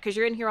room yet because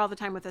you're in here all the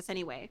time with us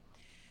anyway.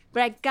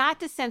 But I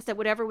got the sense that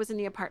whatever was in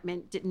the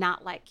apartment did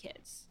not like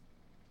kids.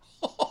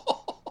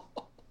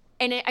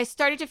 And I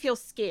started to feel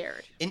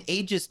scared. An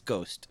ageist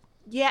ghost.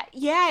 Yeah,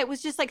 it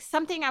was just like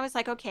something. I was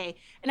like, okay.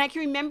 And I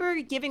can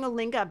remember giving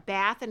Olinga a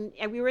bath, and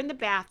we were in the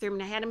bathroom,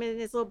 and I had him in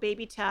his little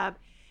baby tub,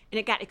 and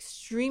it got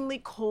extremely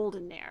cold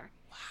in there.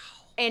 Wow.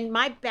 And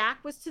my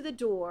back was to the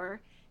door,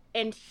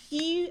 and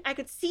I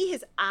could see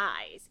his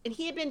eyes, and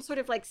he had been sort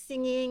of like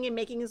singing and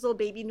making his little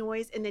baby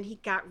noise, and then he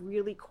got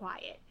really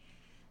quiet,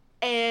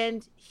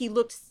 and he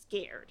looked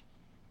scared.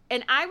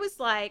 And I was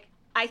like,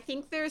 I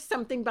think there's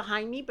something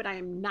behind me, but I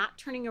am not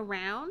turning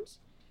around,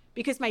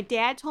 because my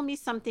dad told me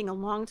something a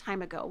long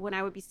time ago when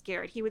I would be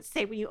scared. He would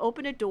say, when you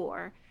open a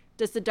door,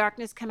 does the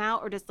darkness come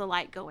out or does the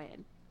light go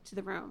in to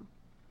the room?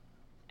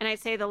 And I'd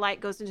say the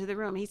light goes into the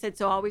room. He said,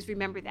 so always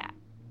remember that.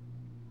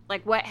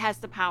 Like, what has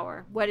the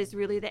power? What is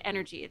really the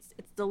energy? It's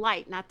the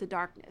light, not the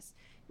darkness.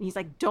 And he's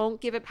like,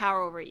 don't give it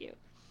power over you.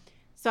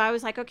 So I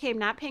was like, okay, I'm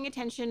not paying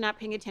attention,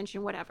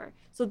 whatever.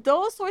 So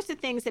those sorts of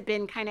things have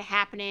been kind of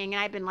happening.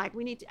 And I've been like,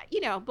 we need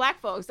to,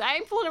 Black folks, I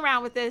ain't fooling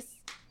around with this.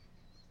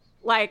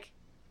 Like,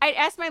 I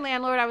asked my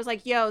landlord, I was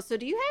like, yo, so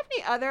do you have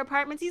any other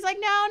apartments? He's like,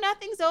 no,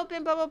 nothing's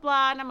open, blah, blah,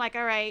 blah. And I'm like,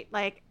 all right,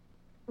 like,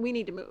 we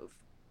need to move.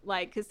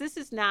 Like, because this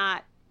is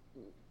not,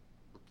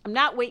 I'm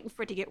not waiting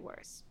for it to get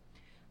worse.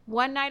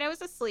 One night I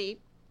was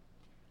asleep.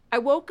 I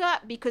woke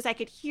up because I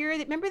could hear,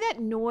 remember that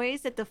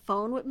noise that the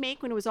phone would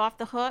make when it was off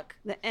the hook?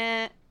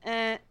 I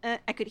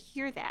could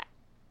hear that.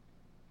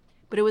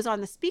 But it was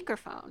on the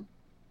speakerphone.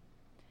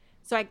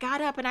 So I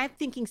got up and I'm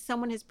thinking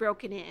someone has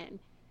broken in.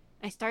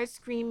 I started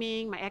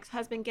screaming. My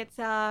ex-husband gets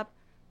up,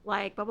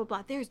 like, blah, blah,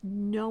 blah. There's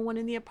no one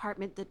in the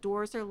apartment. The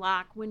doors are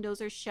locked.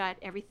 Windows are shut,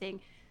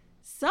 everything.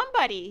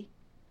 Somebody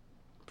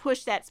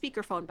pushed that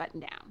speakerphone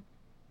button down.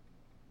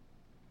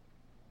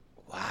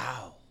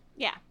 Wow.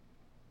 Yeah.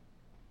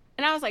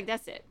 And I was like,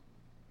 that's it.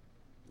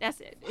 Wow.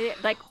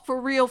 Like, for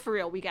real,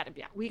 we got to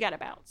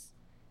bounce.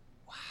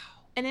 Wow.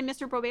 And then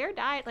Mr. Boebert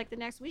died like the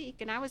next week.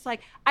 And I was like,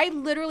 I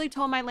literally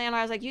told my landlord,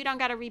 I was like, you don't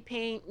got to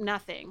repaint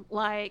nothing.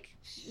 Like,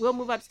 we'll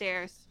move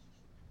upstairs.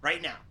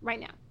 Right now.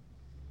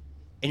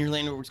 And your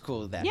landlord was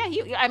cool with that? Yeah,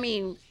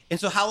 And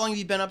so how long have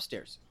you been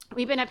upstairs?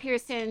 We've been up here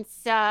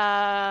since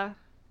Olinga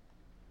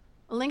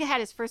had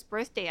his first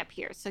birthday up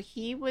here. So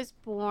he was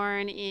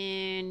born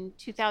in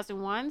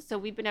 2001. So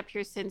we've been up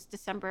here since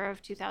December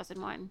of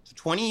 2001. So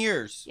 20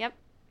 years. Yep.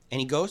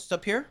 Any ghosts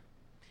up here?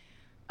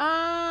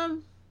 No.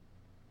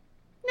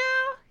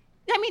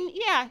 I mean,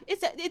 yeah,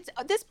 it's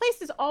this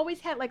place has always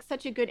had like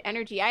such a good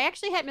energy. I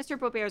actually had Mr.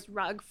 Boebert's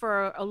rug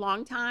for a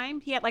long time.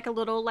 He had like a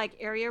little like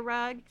area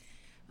rug.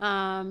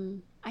 I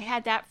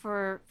had that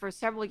for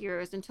several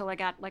years until I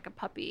got like a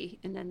puppy,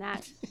 and then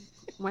that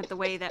went the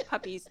way that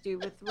puppies do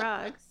with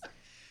rugs.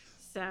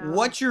 So,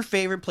 what's your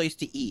favorite place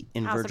to eat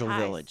in House Virgil of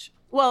Pies. Village?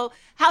 Well,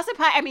 House of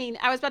Pie. I mean,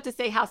 I was about to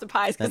say House of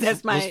Pies because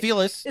that's my Los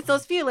Feliz. It's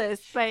Los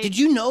Feliz. But did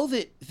you know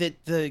that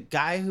the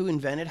guy who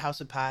invented House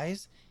of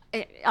Pies?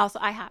 Also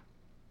IHOP.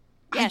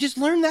 Yes. I just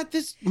learned that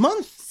this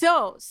month.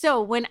 So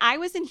when I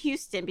was in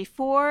Houston,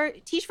 before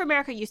Teach for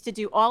America used to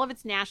do all of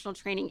its national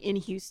training in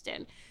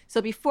Houston.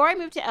 So before I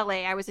moved to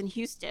LA, I was in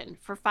Houston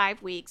for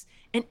 5 weeks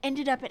and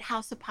ended up at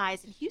House of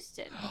Pies in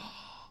Houston.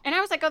 And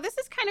I was like, oh, this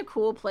is kind of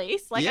cool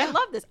place. Like, yeah. I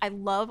love this. I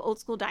love old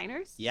school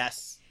diners.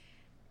 Yes.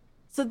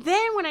 So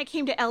then when I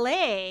came to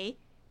LA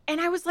and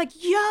I was like,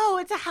 yo,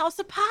 it's a House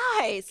of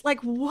Pies.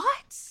 Like,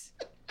 what?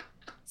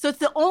 So it's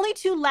the only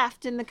two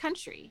left in the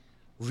country.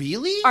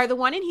 Really? Are the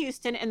one in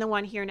Houston and the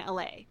one here in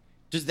LA.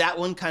 Does that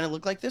one kind of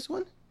look like this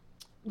one?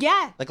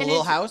 Yeah. Like a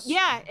little house?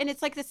 Yeah. And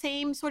it's like the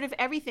same sort of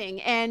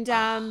everything.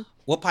 And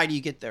what pie do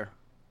you get there?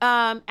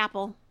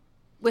 Apple.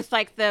 With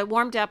like the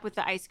warmed up with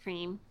the ice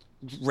cream.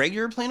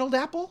 Regular plain old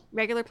apple?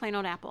 Regular plain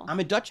old apple. I'm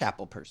a Dutch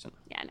apple person.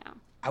 Yeah, no.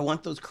 I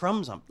want those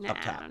crumbs up top.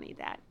 I don't need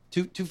that.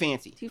 Too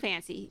fancy. Too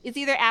fancy. It's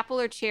either apple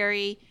or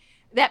cherry.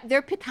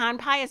 Their pecan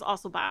pie is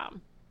also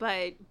bomb.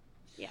 But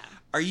yeah.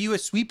 Are you a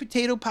sweet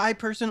potato pie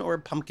person or a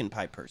pumpkin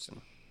pie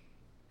person?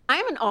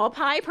 I'm an all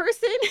pie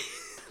person.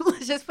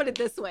 Let's just put it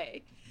this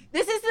way.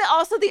 This is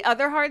also the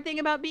other hard thing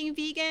about being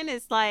vegan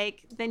is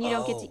like, then you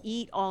don't get to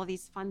eat all of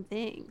these fun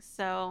things.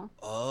 So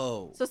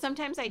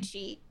sometimes I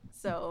cheat.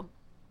 So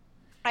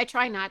I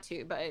try not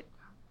to, but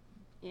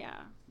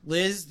yeah.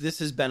 Liz, this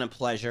has been a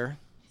pleasure.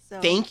 So,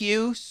 thank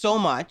you so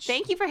much.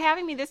 Thank you for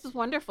having me. This was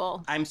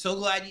wonderful. I'm so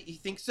glad you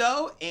think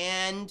so.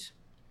 And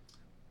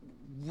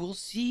we'll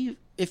see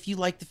if you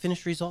like the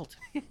finished result.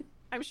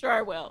 I'm sure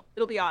I will.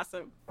 It'll be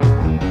awesome.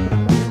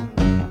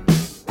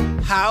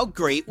 How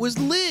great was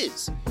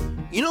Liz?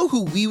 You know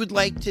who we would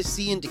like to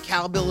see in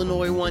DeKalb,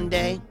 Illinois one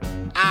day?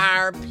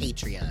 Our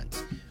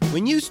Patreons.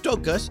 When you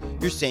stoke us,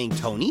 you're saying,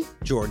 Tony,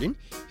 Jordan,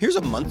 here's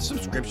a month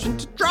subscription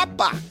to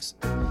Dropbox.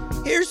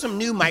 Here's some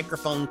new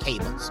microphone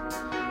cables.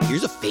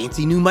 Here's a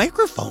fancy new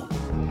microphone.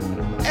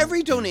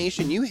 Every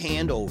donation you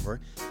hand over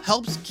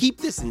helps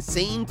keep this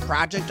insane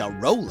project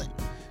a-rolling.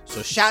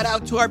 So shout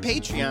out to our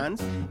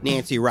Patreons,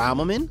 Nancy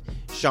Rommelman,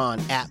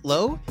 Sean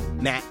Atlow,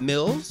 Matt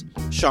Mills,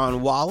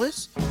 Sean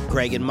Wallace,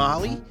 Greg and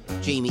Molly,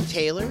 Jamie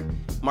Taylor,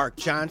 Mark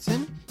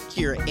Johnson,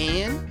 Kira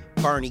Ann,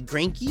 Barney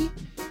Granke,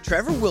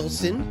 Trevor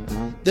Wilson,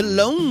 The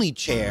Lonely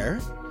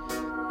Chair,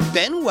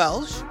 Ben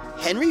Welsh,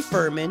 Henry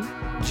Furman,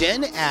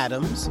 Jen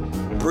Adams,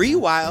 Bree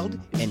Wild,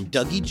 and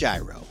Dougie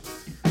Gyro.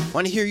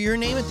 Want to hear your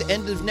name at the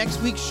end of next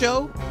week's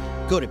show?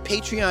 Go to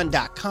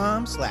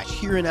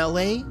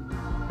patreon.com/hereinla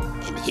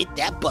and hit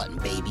that button,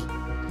 baby.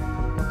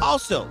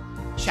 Also,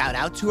 shout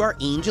out to our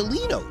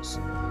Angelinos.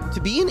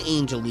 To be an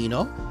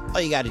Angelino,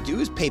 all you got to do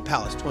is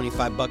PayPal us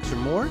 $25 or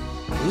more,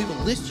 and we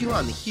will list you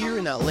on the Here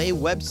in LA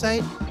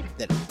website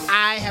that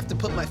I have to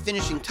put my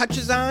finishing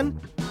touches on,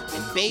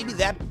 and baby,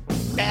 that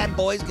bad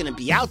boy's gonna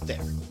be out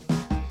there.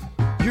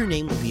 Your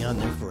name will be on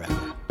there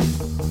forever.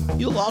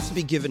 You'll also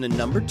be given a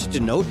number to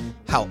denote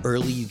how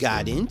early you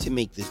got in to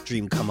make this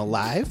dream come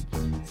alive.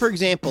 For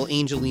example,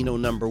 Angelino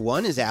number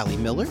 1 is Allie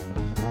Miller,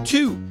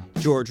 2,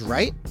 George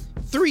Wright,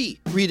 3,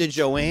 Rita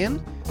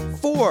Joanne,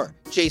 4,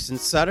 Jason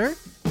Sutter,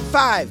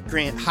 5,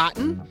 Grant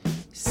Houghton,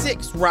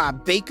 6,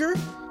 Rob Baker,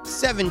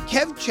 7,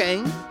 Kev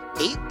Chang,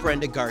 8,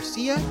 Brenda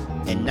Garcia,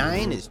 and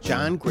 9 is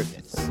John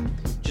Griffiths.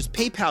 Just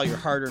PayPal your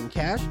hard-earned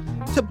cash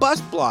to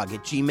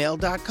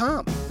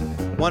bustblog@gmail.com.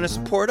 Want to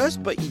support us,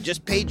 but you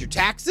just paid your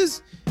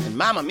taxes? And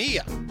mamma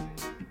mia,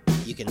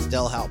 you can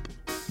still help.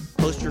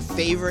 Post your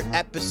favorite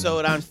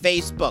episode on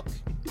Facebook.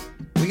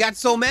 We got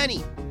so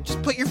many.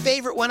 Just put your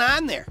favorite one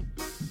on there.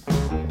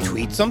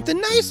 Tweet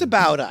something nice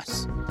about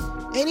us.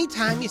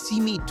 Anytime you see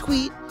me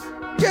tweet,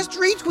 just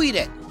retweet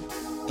it.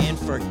 And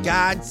for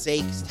God's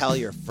sakes, tell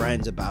your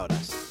friends about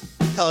us.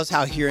 Tell us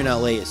how Here in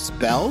LA is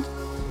spelled,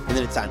 and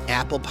that it's on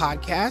Apple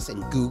Podcasts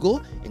and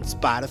Google and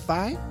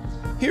Spotify.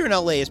 Here in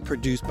LA is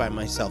produced by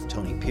myself,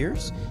 Tony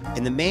Pierce,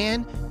 and the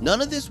man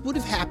none of this would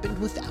have happened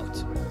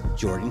without,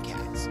 Jordan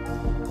Katz.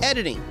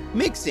 Editing,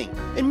 mixing,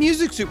 and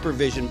music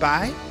supervision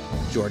by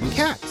Jordan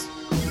Katz.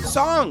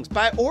 Songs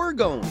by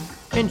Orgone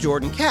and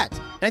Jordan Katz.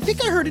 And I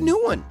think I heard a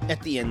new one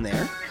at the end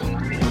there.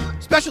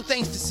 Special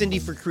thanks to Cindy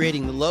for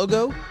creating the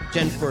logo,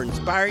 Jen for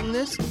inspiring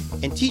this,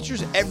 and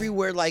teachers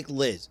everywhere like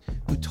Liz,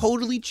 who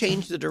totally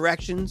changed the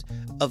directions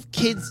of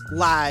kids'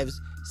 lives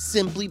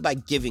simply by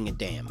giving a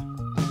damn.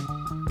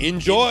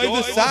 Enjoy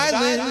the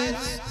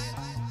silence.